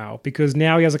Chris's email, because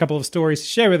now he has a couple of stories to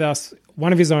share with us,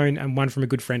 one of his own and one from a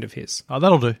good friend of his. Oh,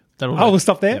 that'll do. We'll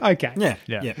stop there? Yep. Okay.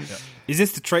 Yeah. Is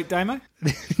this the treat, Damo?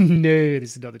 No,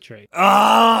 this is not the treat.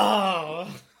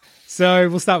 Oh! So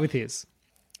we'll start with his.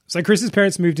 So Chris's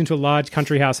parents moved into a large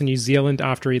country house in New Zealand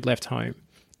after he'd left home.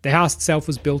 The house itself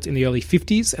was built in the early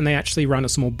 50s, and they actually run a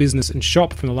small business and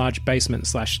shop from the large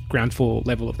basement/ground floor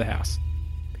level of the house.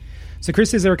 So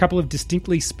Chris says there are a couple of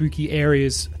distinctly spooky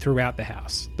areas throughout the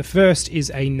house. The first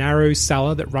is a narrow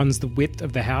cellar that runs the width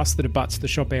of the house that abuts the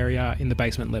shop area in the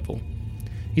basement level.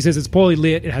 He says it's poorly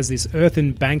lit, it has this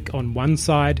earthen bank on one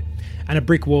side and a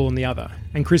brick wall on the other,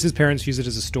 and Chris's parents use it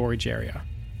as a storage area.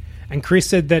 And Chris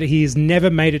said that he has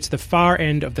never made it to the far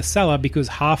end of the cellar because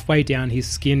halfway down his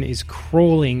skin is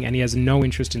crawling and he has no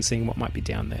interest in seeing what might be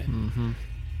down there. Mm-hmm.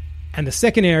 And the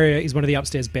second area is one of the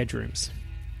upstairs bedrooms.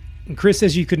 And Chris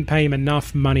says you couldn't pay him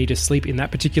enough money to sleep in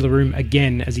that particular room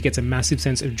again, as he gets a massive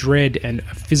sense of dread and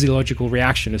a physiological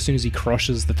reaction as soon as he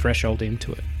crosses the threshold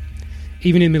into it.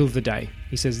 Even in the middle of the day,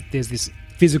 he says there's this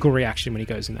physical reaction when he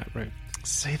goes in that room.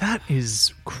 See, that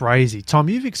is crazy. Tom,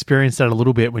 you've experienced that a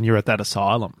little bit when you're at that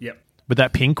asylum. Yep. With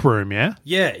that pink room, yeah?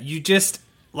 Yeah, you just,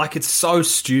 like, it's so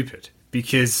stupid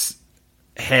because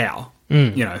how,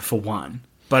 for one.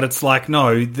 But it's like,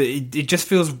 no, it just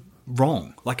feels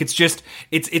wrong. Like, it's just,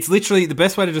 it's literally, the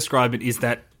best way to describe it is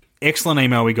that excellent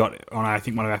email we got on, I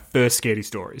think, one of our first Scaredy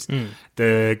stories.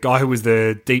 The guy who was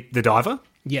the diver.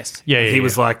 Yes. Yeah. He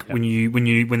was like,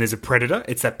 when there's a predator,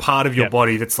 it's that part of your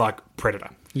body that's like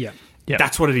predator. Yeah.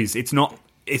 That's what it is. It's not,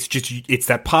 it's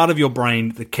that part of your brain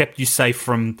that kept you safe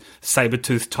from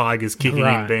saber-toothed tigers kicking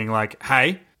in, being like,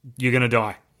 hey, you're going to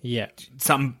die. Yeah.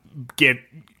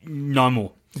 No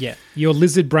more. Yeah. Your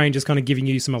lizard brain just kind of giving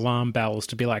you some alarm bells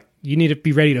to be like, you need to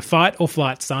be ready to fight or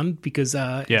flight, son, because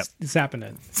it's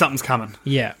happening. Something's coming.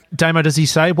 Yeah. Damo, does he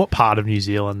say what part of New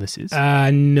Zealand this is?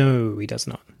 No, he does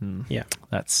not. Yeah.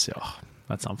 That's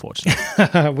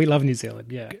unfortunate. We love New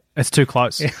Zealand, yeah. It's too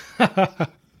close.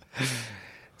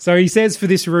 So he says for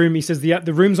this room, he says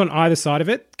the rooms on either side of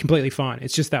it, completely fine.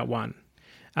 It's just that one.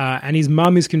 And his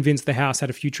mum is convinced the house had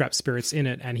a few trapped spirits in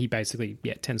it, and he basically,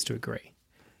 tends to agree.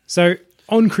 So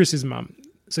on Chris's mum,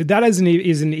 so that isn't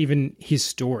even his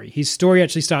story. His story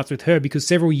actually starts with her because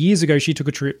several years ago she took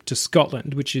a trip to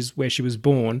Scotland, which is where she was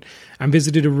born, and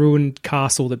visited a ruined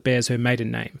castle that bears her maiden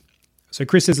name. So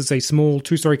Chris says it's a small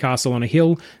 2-story castle on a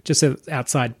hill just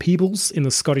outside Peebles in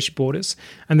the Scottish borders,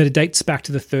 and that it dates back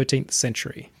to the 13th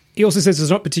century. He also says it's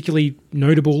not particularly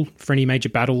notable for any major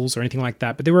battles or anything like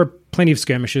that, but there were plenty of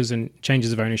skirmishes and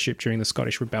changes of ownership during the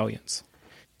Scottish rebellions.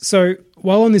 So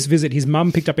while on this visit, his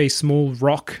mum picked up a small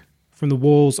rock from the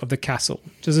walls of the castle,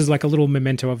 just as like a little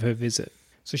memento of her visit.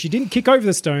 So she didn't kick over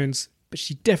the stones, but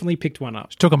she definitely picked one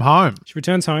up. She took him home. She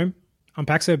returns home,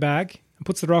 unpacks her bag, and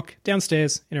puts the rock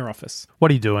downstairs in her office. What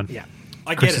are you doing? Yeah.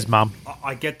 I get Chris's it. mum.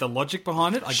 I get the logic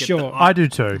behind it. Sure. I do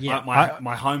too. Yeah.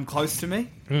 My home close to me.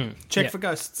 Check for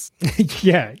ghosts.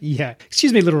 Yeah.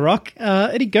 Excuse me, little rock.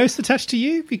 Any ghosts attached to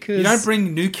you? Because you don't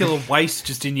bring nuclear waste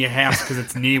just in your house because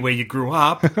it's near where you grew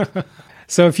up.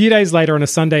 So a few days later on a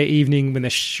Sunday evening when the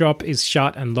shop is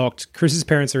shut and locked, Chris's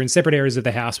parents are in separate areas of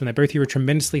the house when they both hear a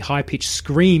tremendously high-pitched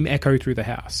scream echo through the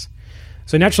house.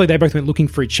 So naturally they both went looking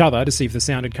for each other to see if the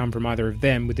sound had come from either of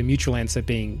them, with the mutual answer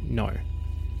being no.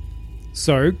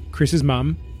 So Chris's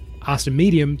mum asked a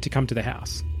medium to come to the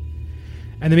house.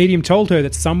 And the medium told her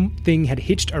that something had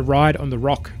hitched a ride on the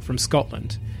rock from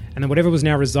Scotland, and that whatever was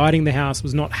now residing in the house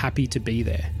was not happy to be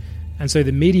there. And so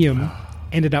the medium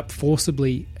ended up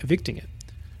forcibly evicting it.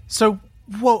 So,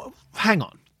 well, hang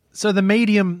on. So the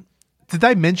medium, did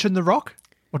they mention the rock?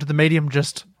 Or did the medium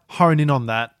just hone in on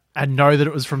that and know that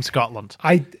it was from Scotland?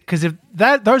 Because if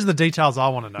those are the details I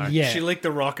want to know. Yeah. She licked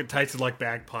the rock, it tasted like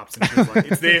bagpipes, and she was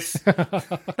like, it's this.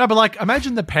 No, but like,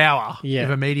 imagine the power Yeah. if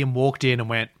a medium walked in and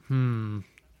went,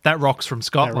 that rock's from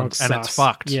Scotland rock's and it's sus.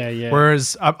 fucked. Yeah.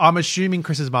 Whereas I'm assuming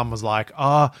Chris's mum was like,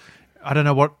 I don't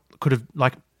know what could have,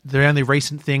 like, the only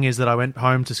recent thing is that I went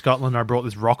home to Scotland and I brought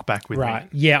this rock back with me. Right.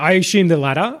 Yeah, I assume the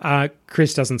latter.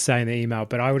 Chris doesn't say in the email,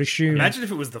 but I would assume... Imagine if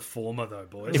it was the former, though,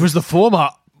 boys. If it was the former,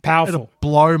 Powerful. it'll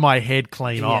blow my head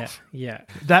clean off. Yeah.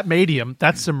 That medium,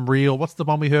 that's some real... What's the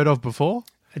one we heard of before?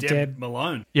 Deb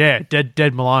Malone. Yeah,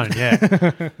 dead Malone, yeah.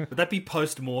 Would that be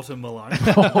post-mortem Malone?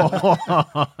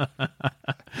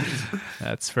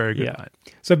 That's very good,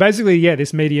 mate. So basically,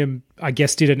 this medium, I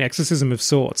guess, did an exorcism of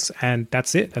sorts, and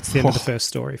that's it. That's the end of the first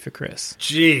story for Chris.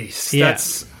 Jeez.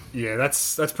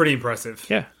 That's pretty impressive.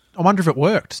 Yeah. I wonder if it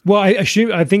worked. Well, I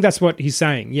think that's what he's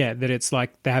saying, that it's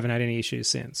like they haven't had any issues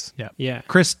since. Yeah.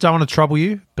 Chris, don't want to trouble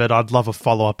you, but I'd love a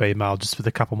follow-up email just with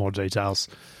a couple more details,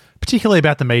 particularly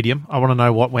about the medium. I want to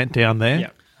know what went down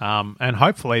there. And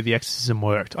hopefully the exorcism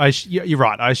worked. You're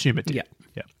right. I assume it did.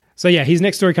 Yeah. So, his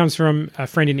next story comes from a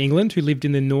friend in England who lived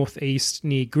in the northeast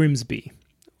near Grimsby.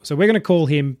 So we're going to call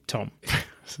him Tom.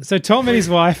 So Tom and his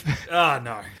wife... Oh,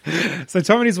 no. So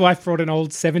Tom and his wife brought an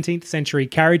old 17th century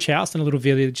carriage house in a little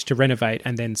village to renovate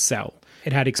and then sell.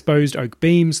 It had exposed oak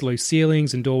beams, loose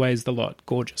ceilings and doorways, the lot.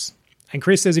 Gorgeous. And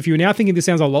Chris says, if you are now thinking this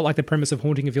sounds a lot like the premise of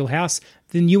Haunting of Hill House,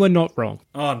 then you are not wrong.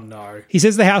 Oh, no. He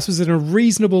says the house was in a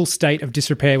reasonable state of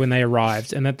disrepair when they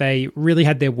arrived and that they really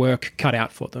had their work cut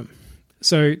out for them.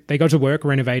 So they got to work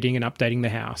renovating and updating the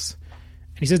house.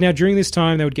 And he says now during this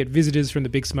time they would get visitors from the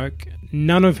Big Smoke,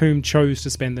 none of whom chose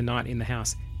to spend the night in the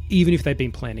house, even if they'd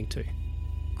been planning to.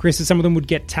 Chris says some of them would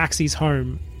get taxis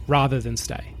home rather than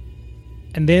stay.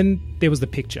 And then there was the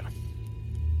picture.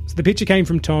 So the picture came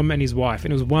from Tom and his wife,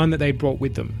 and it was one that they'd brought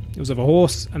with them. It was of a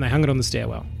horse, and they hung it on the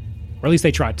stairwell. Or at least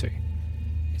they tried to.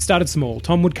 It started small.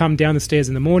 Tom would come down the stairs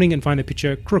in the morning and find the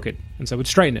picture crooked, and so would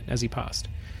straighten it as he passed.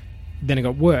 Then it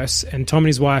got worse, and Tom and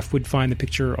his wife would find the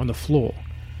picture on the floor.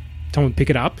 Tom would pick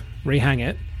it up, rehang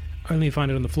it, only to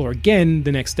find it on the floor again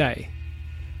the next day.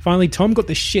 Finally, Tom got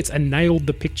the shits and nailed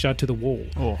the picture to the wall.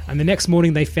 And the next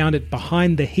morning they found it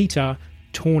behind the heater,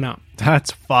 torn up.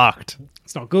 That's fucked.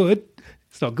 It's not good.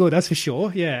 It's not good, that's for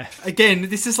sure, yeah. Again,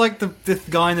 this is like the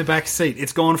guy in the back seat.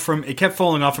 It's gone from, it kept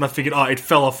falling off and I figured, it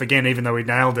fell off again even though we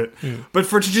nailed it. But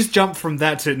for it to just jump from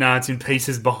that to, it's in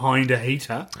pieces behind a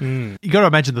heater. You got to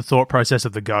imagine the thought process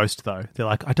of the ghost, though. They're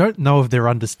like, I don't know if they're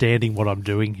understanding what I'm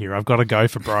doing here. I've got to go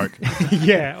for broke.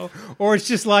 Yeah, or it's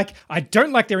just like, I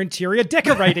don't like their interior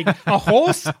decorating. A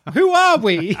horse? Who are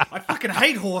we? I fucking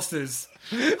hate horses.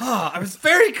 I was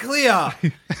very clear.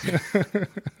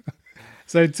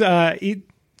 So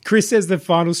Chris says the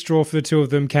final straw for the two of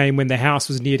them came when the house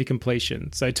was near to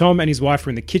completion. So Tom and his wife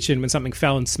were in the kitchen when something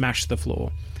fell and smashed the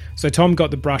floor. So Tom got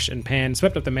the brush and pan,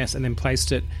 swept up the mess, and then placed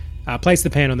the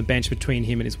pan on the bench between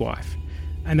him and his wife.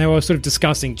 And they were sort of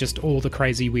discussing just all the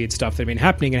crazy weird stuff that had been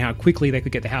happening and how quickly they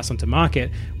could get the house onto market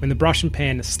when the brush and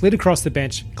pan slid across the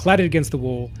bench, clattered against the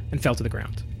wall, and fell to the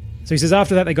ground. So he says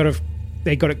after that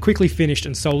they got it quickly finished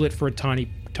and sold it for a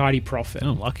tidy profit.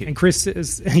 Oh, lucky. And Chris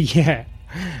says, yeah.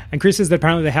 And Chris says that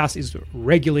apparently the house is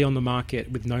regularly on the market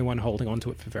with no one holding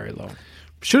onto it for very long.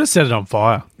 Should have set it on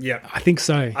fire. Yeah. I think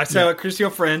so. I say, Chris, your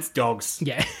friends, dogs.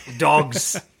 Yeah.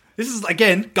 Dogs. This is,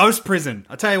 again, ghost prison.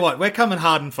 I tell you what, we're coming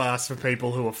hard and fast for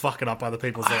people who are fucking up other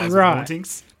people's lives and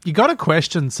hauntings. You got to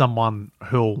question someone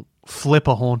who'll flip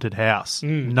a haunted house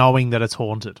knowing that it's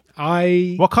haunted.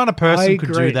 What kind of person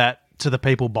could do that to the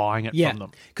people buying it from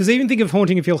them? Because even think of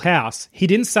Haunting of Hill House. He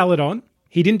didn't sell it on.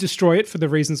 He didn't destroy it for the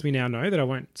reasons we now know that I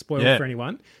won't spoil for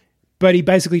anyone. But he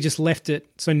basically just left it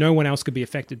so no one else could be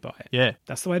affected by it. Yeah.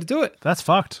 That's the way to do it. That's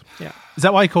fucked. Yeah. Is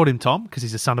that why he called him Tom? Because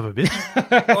he's a son of a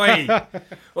bitch?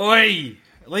 Oi!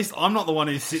 At least I'm not the one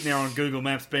who's sitting there on Google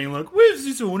Maps being like, where's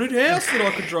this haunted house that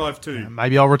I could drive to?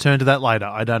 Maybe I'll return to that later.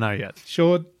 I don't know yet.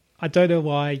 Sure. I don't know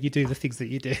why you do the things that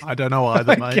you do. I don't know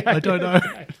either, mate. I don't know.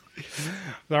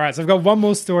 All right, so I've got one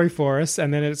more story for us,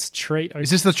 and then it's treat.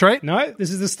 Is this the treat? No, this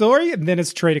is the story, and then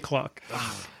it's treat o'clock.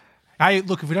 Hey,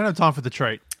 look, if we don't have time for the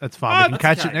treat, that's fine. We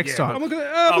can catch it next time. Look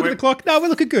at the clock. No, we're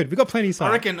looking good. We've got plenty of time.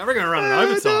 I reckon we're running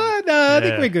overtime. No, I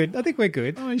think we're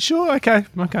good. Oh, you sure? Okay.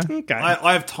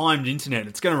 I have timed internet.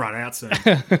 It's going to run out soon.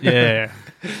 Yeah.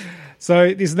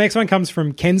 So this next one comes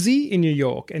from Kenzie in New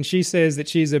York, and she says that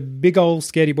she's a big old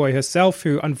scaredy boy herself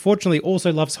who unfortunately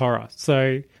also loves horror.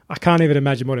 So I can't even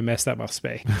imagine what a mess that must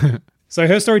be. So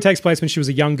her story takes place when she was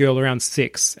a young girl around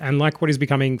 6, and like what is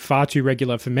becoming far too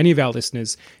regular for many of our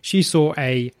listeners, she saw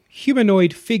a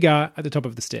humanoid figure at the top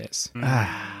of the stairs.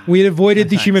 We had avoided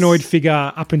the humanoid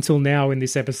figure up until now in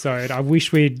this episode. I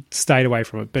wish we'd stayed away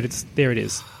from it, but there it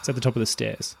is. It's at the top of the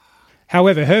stairs.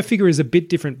 However, her figure is a bit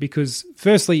different because,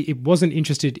 firstly, it wasn't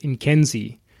interested in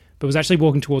Kenzie, but was actually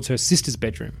walking towards her sister's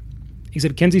bedroom.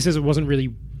 Except Kenzie says it wasn't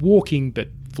really walking, but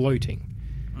floating.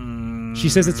 She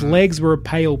says its legs were a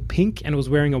pale pink and it was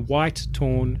wearing a white,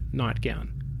 torn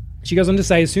nightgown. She goes on to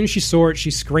say as soon as she saw it,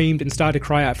 she screamed and started to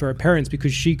cry out for her parents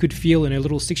because she could feel in her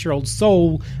little 6-year-old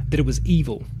soul that it was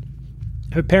evil.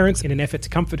 Her parents, in an effort to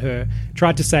comfort her,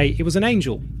 tried to say it was an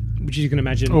angel, which you can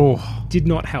imagine did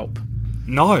not help.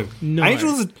 No. No.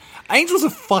 Angels are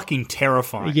fucking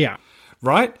terrifying. Yeah.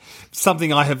 Right?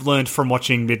 Something I have learned from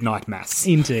watching Midnight Mass.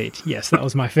 Indeed. Yes, that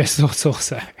was my first thoughts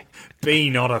also. Be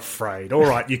not afraid. All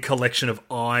right, you collection of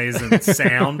eyes and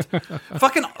sound.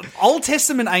 Fucking Old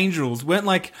Testament angels weren't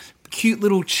like cute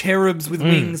little cherubs with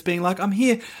wings being like, I'm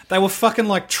here. They were fucking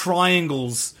like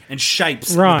triangles and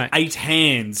shapes Right. with 8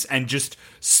 hands and just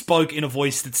spoke in a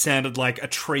voice that sounded like a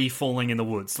tree falling in the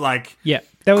woods. Like, Yeah.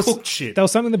 That was cooked shit. That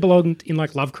was something that belonged in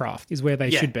like Lovecraft is where they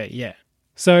Yeah. should be. Yeah.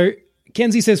 So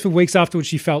Kenzie says for weeks afterwards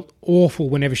she felt awful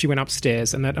whenever she went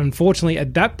upstairs, and that unfortunately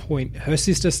at that point her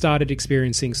sister started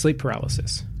experiencing sleep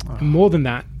paralysis. And more than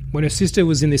that, when her sister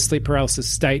was in this sleep paralysis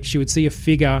state, she would see a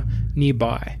figure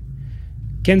nearby.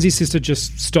 Kenzie's sister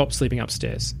just stopped sleeping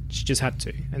upstairs. She just had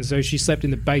to. And so she slept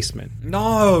in the basement.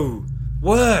 no.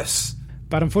 Worse.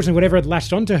 But unfortunately, whatever had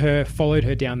latched onto her followed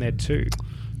her down there too.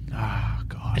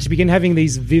 And she began having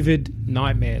these vivid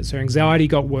nightmares. Her anxiety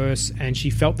got worse, and she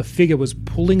felt the figure was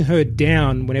pulling her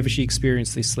down whenever she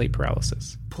experienced this sleep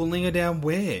paralysis. Pulling her down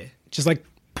where? Just like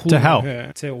pulling hell.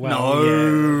 her to,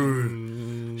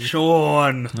 No.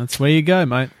 Sean. That's where you go,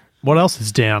 mate. What else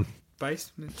is down?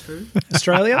 Basement 2?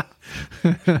 Australia.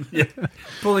 Yeah.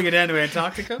 Pulling her down to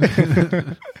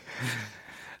Antarctica?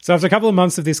 So after a couple of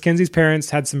months of this, Kenzie's parents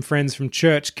had some friends from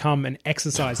church come and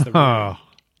exorcise the room. Oh,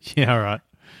 yeah, all right.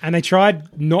 And they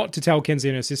tried not to tell Kenzie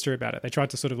and her sister about it. They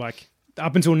tried to sort of like,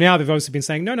 up until now, they've obviously been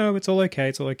saying, no, it's all okay,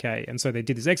 it's all okay. And so they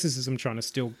did this exorcism trying to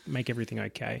still make everything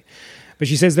okay. But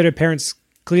she says that her parents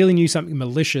clearly knew something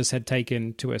malicious had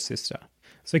taken to her sister.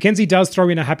 So Kenzie does throw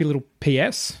in a happy little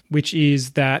PS, which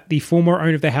is that the former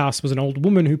owner of the house was an old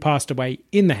woman who passed away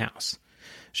in the house.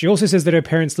 She also says that her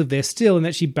parents live there still and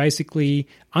that she basically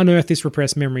unearthed this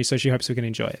repressed memory, so she hopes we can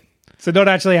enjoy it. So not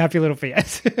actually a happy little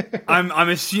PS. I'm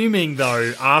assuming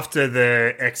though after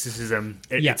the exorcism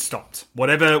it stopped.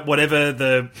 Whatever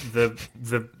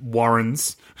the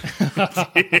Warrens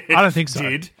I don't think so.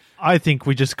 did. I think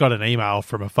we just got an email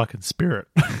from a fucking spirit.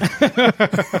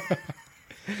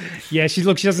 Yeah, she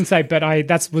doesn't say, but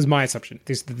that was my assumption.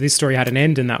 This story had an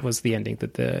end, and that was the ending,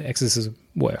 that the exorcism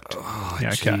worked. Oh, Yeah,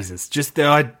 okay. Jesus. Just the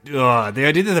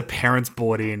idea that the parents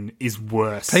bought in is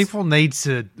worse. People need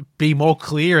to be more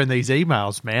clear in these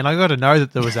emails, man. I got to know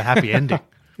that there was a happy ending.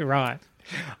 Right.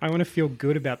 I want to feel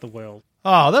good about the world.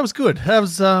 Oh, that was good. That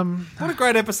was What a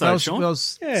great episode, Sean.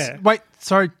 Yeah. Wait,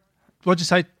 sorry. What'd you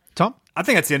say, Tom? I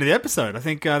think that's the end of the episode. I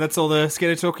think that's all the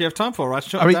Scared Talk you have time for, right,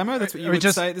 Sean? Are we- Damo? That's what you are we would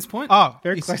just- say at this point? Oh,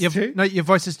 Very it's- close your- to. No, your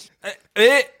voice is.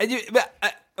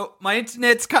 My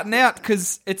internet's cutting out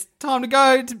because it's time to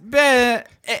go to bed,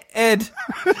 Ed.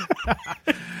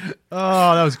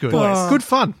 Oh, that was good. Boys. Good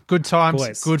fun. Good times.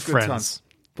 Boys. Good Good friends. times.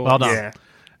 Well done. Yeah.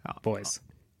 Boys.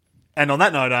 And on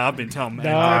that note, I've been Tom.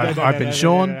 No, I've been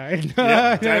Sean.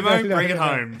 Yeah, Damo, bring it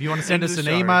home. If you want to send us an End of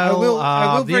the show. email,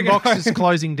 I will the bring it inbox home. is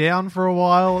closing down for a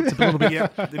while. It's a little bit. Yeah,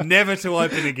 never to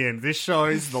open again. This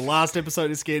shows the last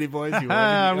episode of Scaredy Boys.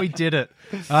 You We did it.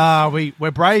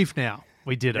 We're brave now.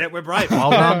 We did it. Yeah, we're brave.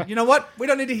 Well done. You know what? We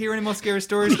don't need to hear any more scary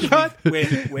stories. 'Cause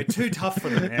we're too tough for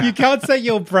them now. You can't say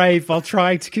you're brave while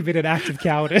trying to commit an act of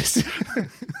cowardice.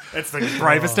 That's the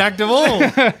bravest act of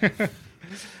all.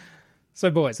 So,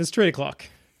 boys, it's 3 o'clock.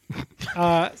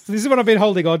 So this is what I've been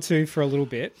holding on to for a little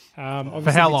bit.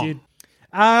 For how long?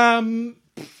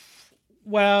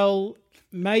 Well,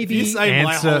 maybe You say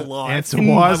Answer- my whole life. answer I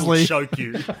will wisely. choke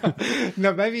you.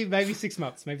 no, maybe 6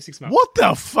 months. Maybe 6 months. What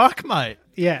the fuck, mate?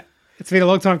 Yeah, it's been a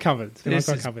long time coming. This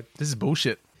is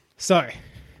bullshit. So,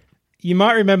 you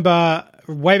might remember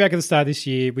way back at the start of this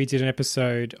year, we did an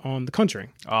episode on The Conjuring.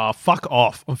 Oh, fuck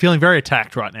off. I'm feeling very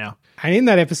attacked right now. And in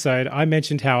that episode, I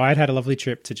mentioned how I'd had a lovely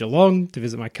trip to Geelong to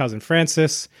visit my cousin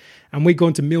Francis, and we'd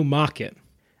gone to Mill Market.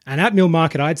 And at Mill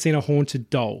Market, I'd seen a haunted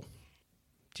doll.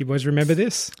 Do you boys remember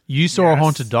this? You saw a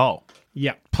haunted doll.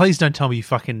 Yeah. Please don't tell me you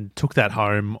fucking took that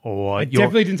home or I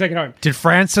definitely didn't take it home. Did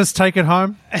Francis take it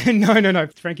home? No.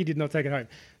 Frankie did not take it home.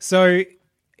 So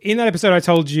in that episode, I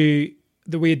told you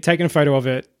that we had taken a photo of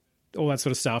it, all that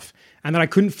sort of stuff, and that I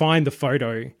couldn't find the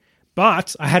photo.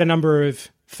 But I had a number of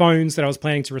phones that I was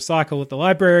planning to recycle at the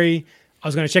library. I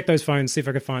was going to check those phones, see if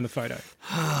I could find the photo.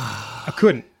 I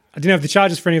couldn't. I didn't have the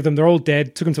charges for any of them. They're all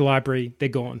dead. Took them to the library. They're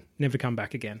gone. Never come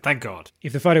back again. Thank God.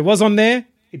 If the photo was on there,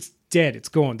 it's dead. It's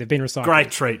gone. They've been recycled.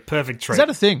 Great treat. Perfect treat. Is that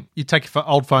a thing? You take your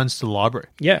old phones to the library?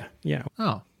 Yeah.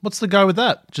 Oh, what's the go with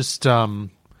that? Just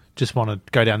just want to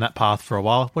go down that path for a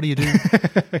while. What do you do?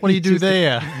 What do you do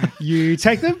there? You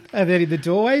take them, and then in the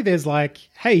doorway, there's like,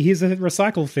 hey, here's a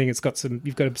recycle thing. It's got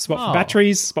you've got a spot for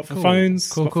batteries, spot for phones,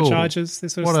 spot for chargers,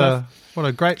 this sort of stuff. What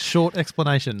a great short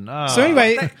explanation. So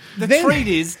anyway, the treat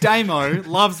is Damo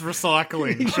loves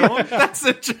recycling, Sean. That's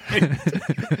the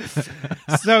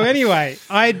treat. So anyway,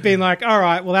 I'd been like, all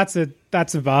right, well, that's a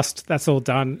bust. That's all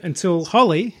done. Until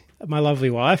Holly, my lovely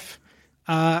wife,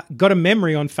 got a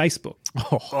memory on Facebook.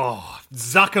 Oh,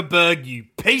 Zuckerberg, you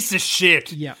piece of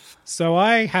shit. Yeah. So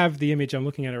I have the image. I'm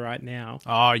looking at it right now.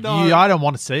 Oh, I don't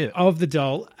want to see it. Of the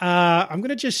doll. I'm going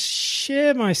to just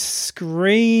share my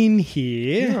screen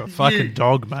here. You're a fucking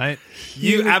dog, mate.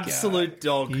 You absolute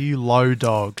dog. You low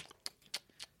dog.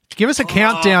 Give us a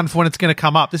countdown for when it's going to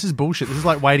come up. This is bullshit. This is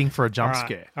like waiting for a jump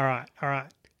scare. All right.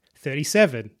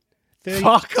 37. 36,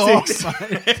 Fuck off,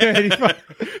 mate. 35.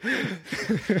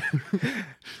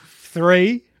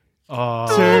 3,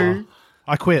 2,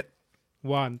 I quit.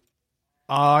 1.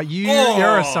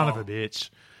 You're a son of a bitch.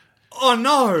 Oh,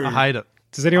 no. I hate it.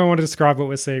 Does anyone want to describe what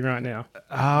we're seeing right now?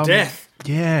 Death.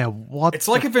 Yeah, what? It's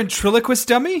like a ventriloquist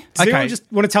dummy. Does anyone just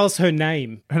want to tell us her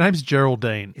name? Her name's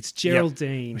Geraldine. It's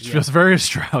Geraldine. Which feels very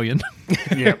Australian.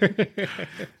 Yeah.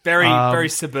 Very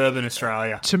suburban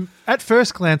Australia. At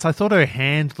first glance, I thought her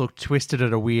hand looked twisted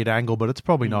at a weird angle, but it's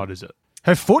probably not, is it?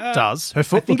 Her foot does. Her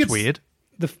foot looks weird.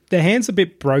 The hand's a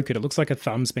bit broken. It looks like a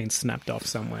thumb's been snapped off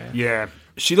somewhere. Yeah.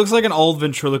 She looks like an old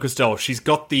ventriloquist doll. She's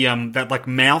got the that like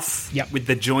mouth with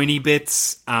the joiny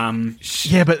bits.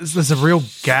 Yeah, but there's a real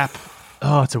gap.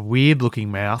 Oh, it's a weird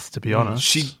looking mouth, to be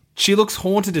honest. She looks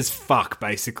haunted as fuck,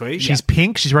 basically. She's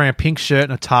pink. She's wearing a pink shirt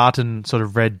and a tartan sort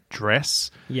of red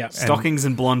dress. Yeah. Stockings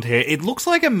and blonde hair. It looks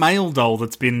like a male doll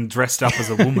that's been dressed up as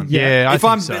a woman. I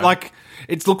think so. Like,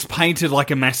 it looks painted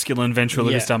like a masculine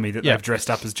ventriloquist dummy that they've dressed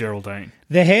up as Geraldine.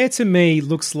 The hair to me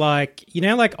looks like,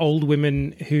 like old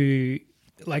women who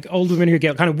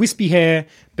get kind of wispy hair,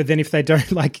 but then if they don't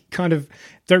don't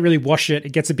really wash it,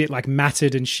 it gets a bit like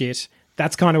matted and shit.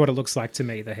 That's kind of what it looks like to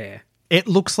me, the hair. It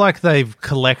looks like they've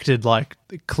collected like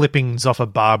clippings off a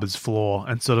barber's floor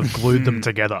and sort of glued them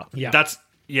together.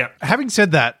 Yeah. Having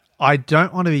said that, I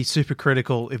don't want to be super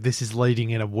critical if this is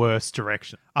leading in a worse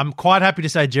direction. I'm quite happy to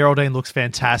say Geraldine looks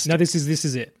fantastic. No, this is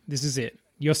it. This is it.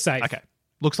 You're safe. Okay.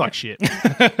 Looks like shit.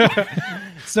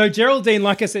 So Geraldine,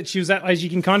 like I said, she was as you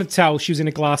can kind of tell, she was in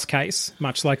a glass case,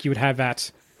 much like you would have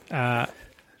at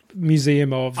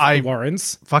Museum of the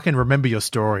Warrens. Fucking remember your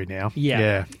story now.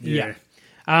 Yeah.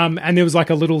 And there was like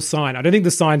a little sign. I don't think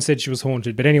the sign said she was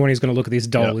haunted, but anyone who's going to look at this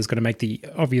doll is going to make the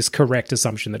obvious correct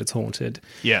assumption that it's haunted.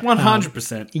 Yeah.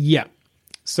 100%. Yeah.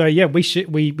 So yeah, we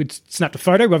snapped a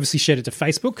photo. We obviously shared it to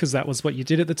Facebook because that was what you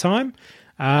did at the time.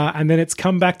 And then it's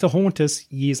come back to haunt us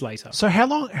years later. So how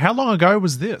long ago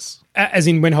was this? As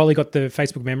in when Holly got the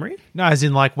Facebook memory? No, as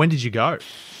in like when did you go?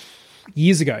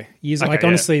 Years ago.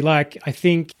 Honestly, like I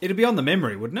think it'd be on the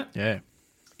memory, wouldn't it? Yeah.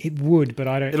 It would, but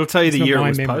I don't. It'll tell you the year it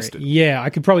was posted. Yeah,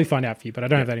 I could probably find out for you, but I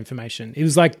don't have that information. It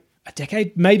was like a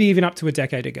decade, maybe even up to a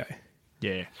decade ago.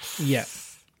 Yeah. Yeah.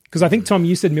 Because I think, Tom,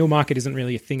 you said Mill Market isn't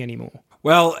really a thing anymore.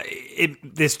 Well,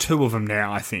 there's 2 of them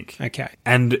now, I think. Okay.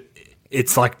 And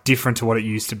it's like different to what it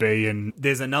used to be, and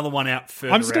there's another one out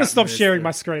further. I'm just going to stop sharing my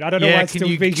screen. I don't know why it's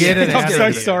still being shared. I'm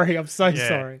so sorry. I'm so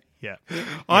sorry. Yeah.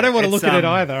 I don't want to look at it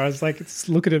either. I was like,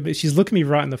 look at it. She's looking me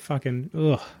right in the fucking...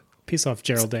 Ugh. Piss off,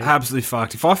 Geraldine. It's absolutely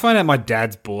fucked. If I find out my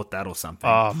dad's bought that or something.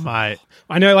 Oh, mate.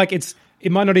 I know, like, it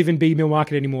might not even be Mill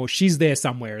Market anymore. She's there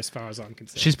somewhere as far as I'm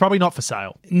concerned. She's probably not for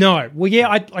sale. No. Well,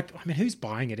 yeah, who's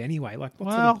buying it anyway? Like,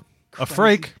 a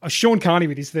freak. Sean Carney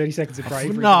with his 30 seconds of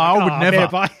bravery. No, I would never.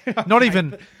 Not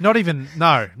even,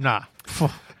 no, nah.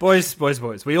 Boys.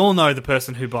 We all know the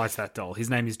person who buys that doll. His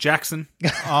name is Jackson.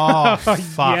 Oh,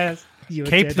 fuck. Yes. Keep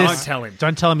this. Don't tell him.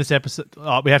 Don't tell him this episode.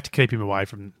 Oh, we have to keep him away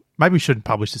from... Maybe we shouldn't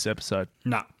publish this episode.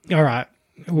 No. All right.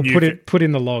 We'll put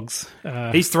in the logs.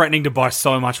 He's threatening to buy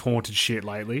so much haunted shit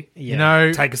lately.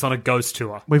 Yeah. Take us on a ghost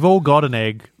tour. We've all got an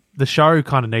egg. The show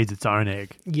kind of needs its own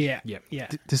egg. Yeah.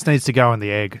 This needs to go in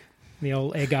the egg. The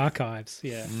old egg archives,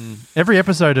 yeah. Every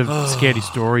episode of Scaredy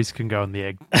Stories can go in the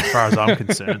egg, as far as I'm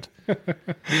concerned.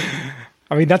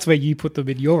 I mean, that's where you put them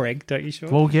in your egg, don't you,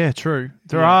 Sean? Well, yeah, true.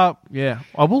 I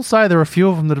will say there are a few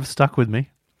of them that have stuck with me.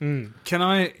 Can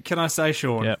I say,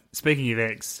 Sean, Yep. Speaking of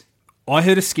eggs, I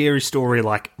heard a scary story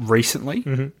like recently,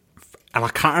 and I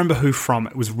can't remember who from.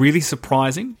 It was really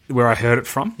surprising where I heard it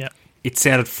from. Yep. It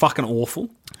sounded fucking awful.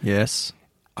 Yes.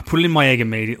 I put it in my egg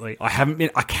immediately.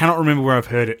 I cannot remember where I've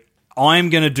heard it.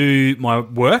 I'm going to do my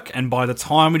work, and by the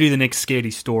time we do the next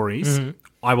Scaredy Stories,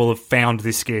 I will have found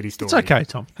this scaredy story. It's okay,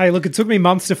 Tom. Hey, look, it took me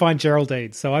months to find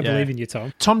Geraldine, so I believe in you,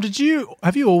 Tom. Tom,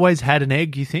 have you always had an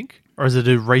egg, you think? Or is it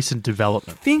a recent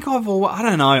development? I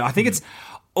don't know. I think it's...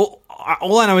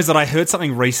 All I know is that I heard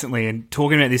something recently, and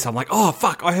talking about this, I'm like, oh,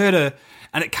 fuck, I heard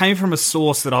and it came from a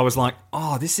source that I was like,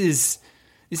 oh, this is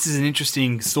an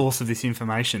interesting source of this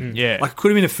information. Yeah. Like, it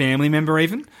could have been a family member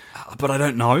even, but I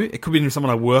don't know. It could have been someone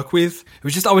I work with. It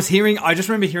was just, I just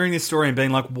remember hearing this story and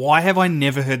being like, why have I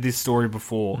never heard this story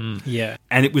before? Yeah.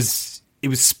 And it was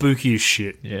spooky as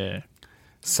shit. Yeah.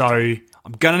 So I'm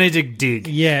going to need to dig.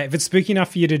 Yeah, if it's spooky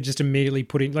enough for you to just immediately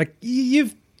put in, like,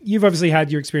 you've obviously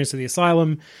had your experience at the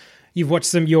asylum. You've watched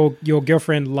some, your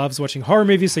girlfriend loves watching horror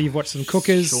movies, so you've watched some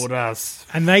Cookers. Sure does.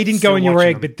 And they didn't Still go in your watching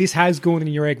egg, them. but this has gone in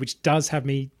your egg, which does have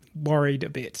me worried a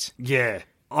bit. Yeah.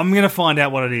 I'm going to find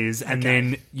out what it is, and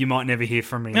then you might never hear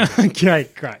from me. Okay,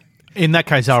 great. In that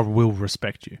case, I will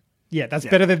respect you. Yeah, that's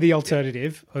better than the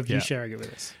alternative of you sharing it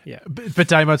with us. Yeah. But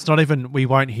Damo, it's not even, we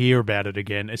won't hear about it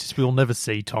again. It's just we'll never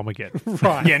see Tom again.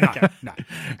 Right. Yeah, no.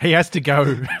 He has to go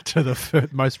to the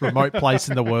most remote place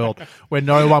in the world where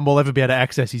no one will ever be able to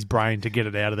access his brain to get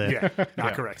it out of there.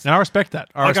 Yeah, correct. And I respect that.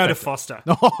 I go to respect it. Foster.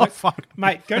 Oh, fuck.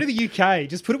 Mate, go to the UK.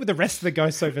 Just put it with the rest of the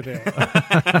ghosts over there.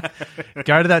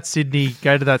 Go to that Sydney,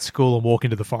 go to that school and walk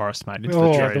into the forest, mate. Into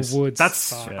the trees. The woods.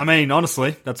 I mean,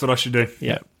 honestly, that's what I should do.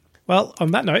 Yeah. Well, on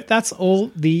that note, that's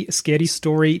all the Scaredy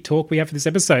Story talk we have for this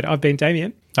episode. I've been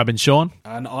Damien. I've been Sean.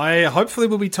 And I hopefully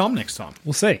will be Tom next time.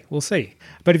 We'll see.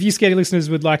 But if you Scaredy listeners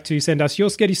would like to send us your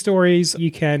Scaredy stories, you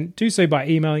can do so by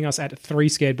emailing us at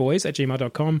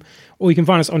 3scaredboys@gmail.com, or you can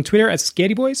find us on Twitter at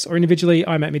ScaredyBoys, or individually,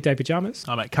 I'm at Midday Pajamas.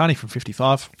 I'm at Carney from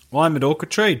 55. Well, I'm at Orchid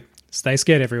Tree. Stay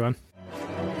scared, everyone.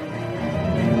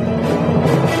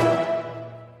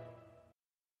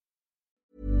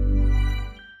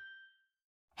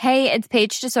 Hey, it's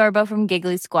Paige DeSorbo from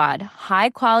Giggly Squad.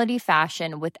 High quality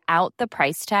fashion without the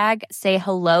price tag. Say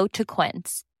hello to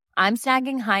Quince. I'm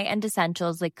snagging high-end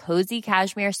essentials like cozy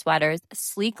cashmere sweaters,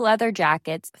 sleek leather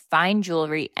jackets, fine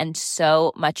jewelry, and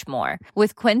so much more.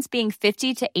 With Quince being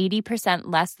 50 to 80%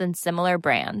 less than similar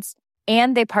brands.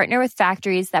 And they partner with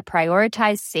factories that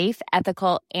prioritize safe,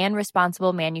 ethical, and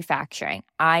responsible manufacturing.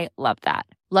 I love that.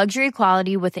 Luxury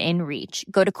quality within reach.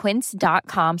 Go to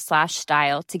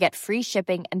quince.com/style to get free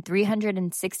shipping and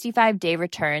 365-day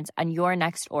returns on your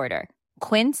next order.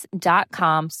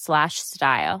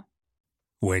 Quince.com/style.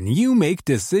 When you make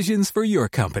decisions for your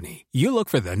company, you look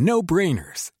for the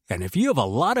no-brainers. And if you have a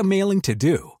lot of mailing to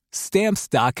do,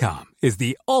 Stamps.com is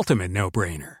the ultimate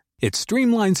no-brainer. It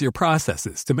streamlines your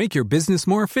processes to make your business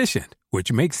more efficient,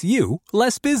 which makes you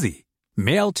less busy.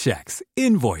 Mail checks,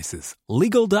 invoices,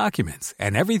 legal documents,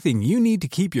 and everything you need to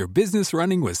keep your business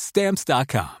running with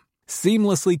Stamps.com.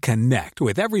 Seamlessly connect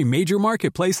with every major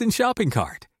marketplace and shopping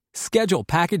cart. Schedule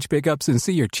package pickups and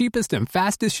see your cheapest and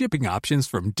fastest shipping options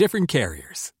from different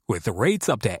carriers, with rates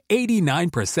up to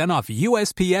 89% off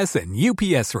USPS and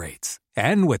UPS rates.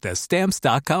 And with the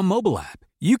Stamps.com mobile app,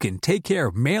 you can take care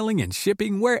of mailing and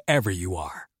shipping wherever you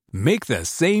are. Make the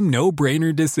same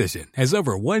no-brainer decision as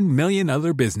over 1 million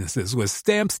other businesses with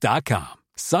Stamps.com.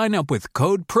 Sign up with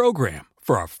code PROGRAM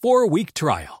for a 4-week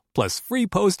trial, plus free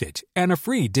postage and a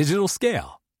free digital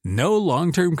scale. No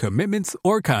long-term commitments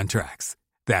or contracts.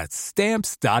 That's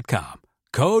Stamps.com.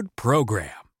 Code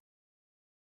PROGRAM.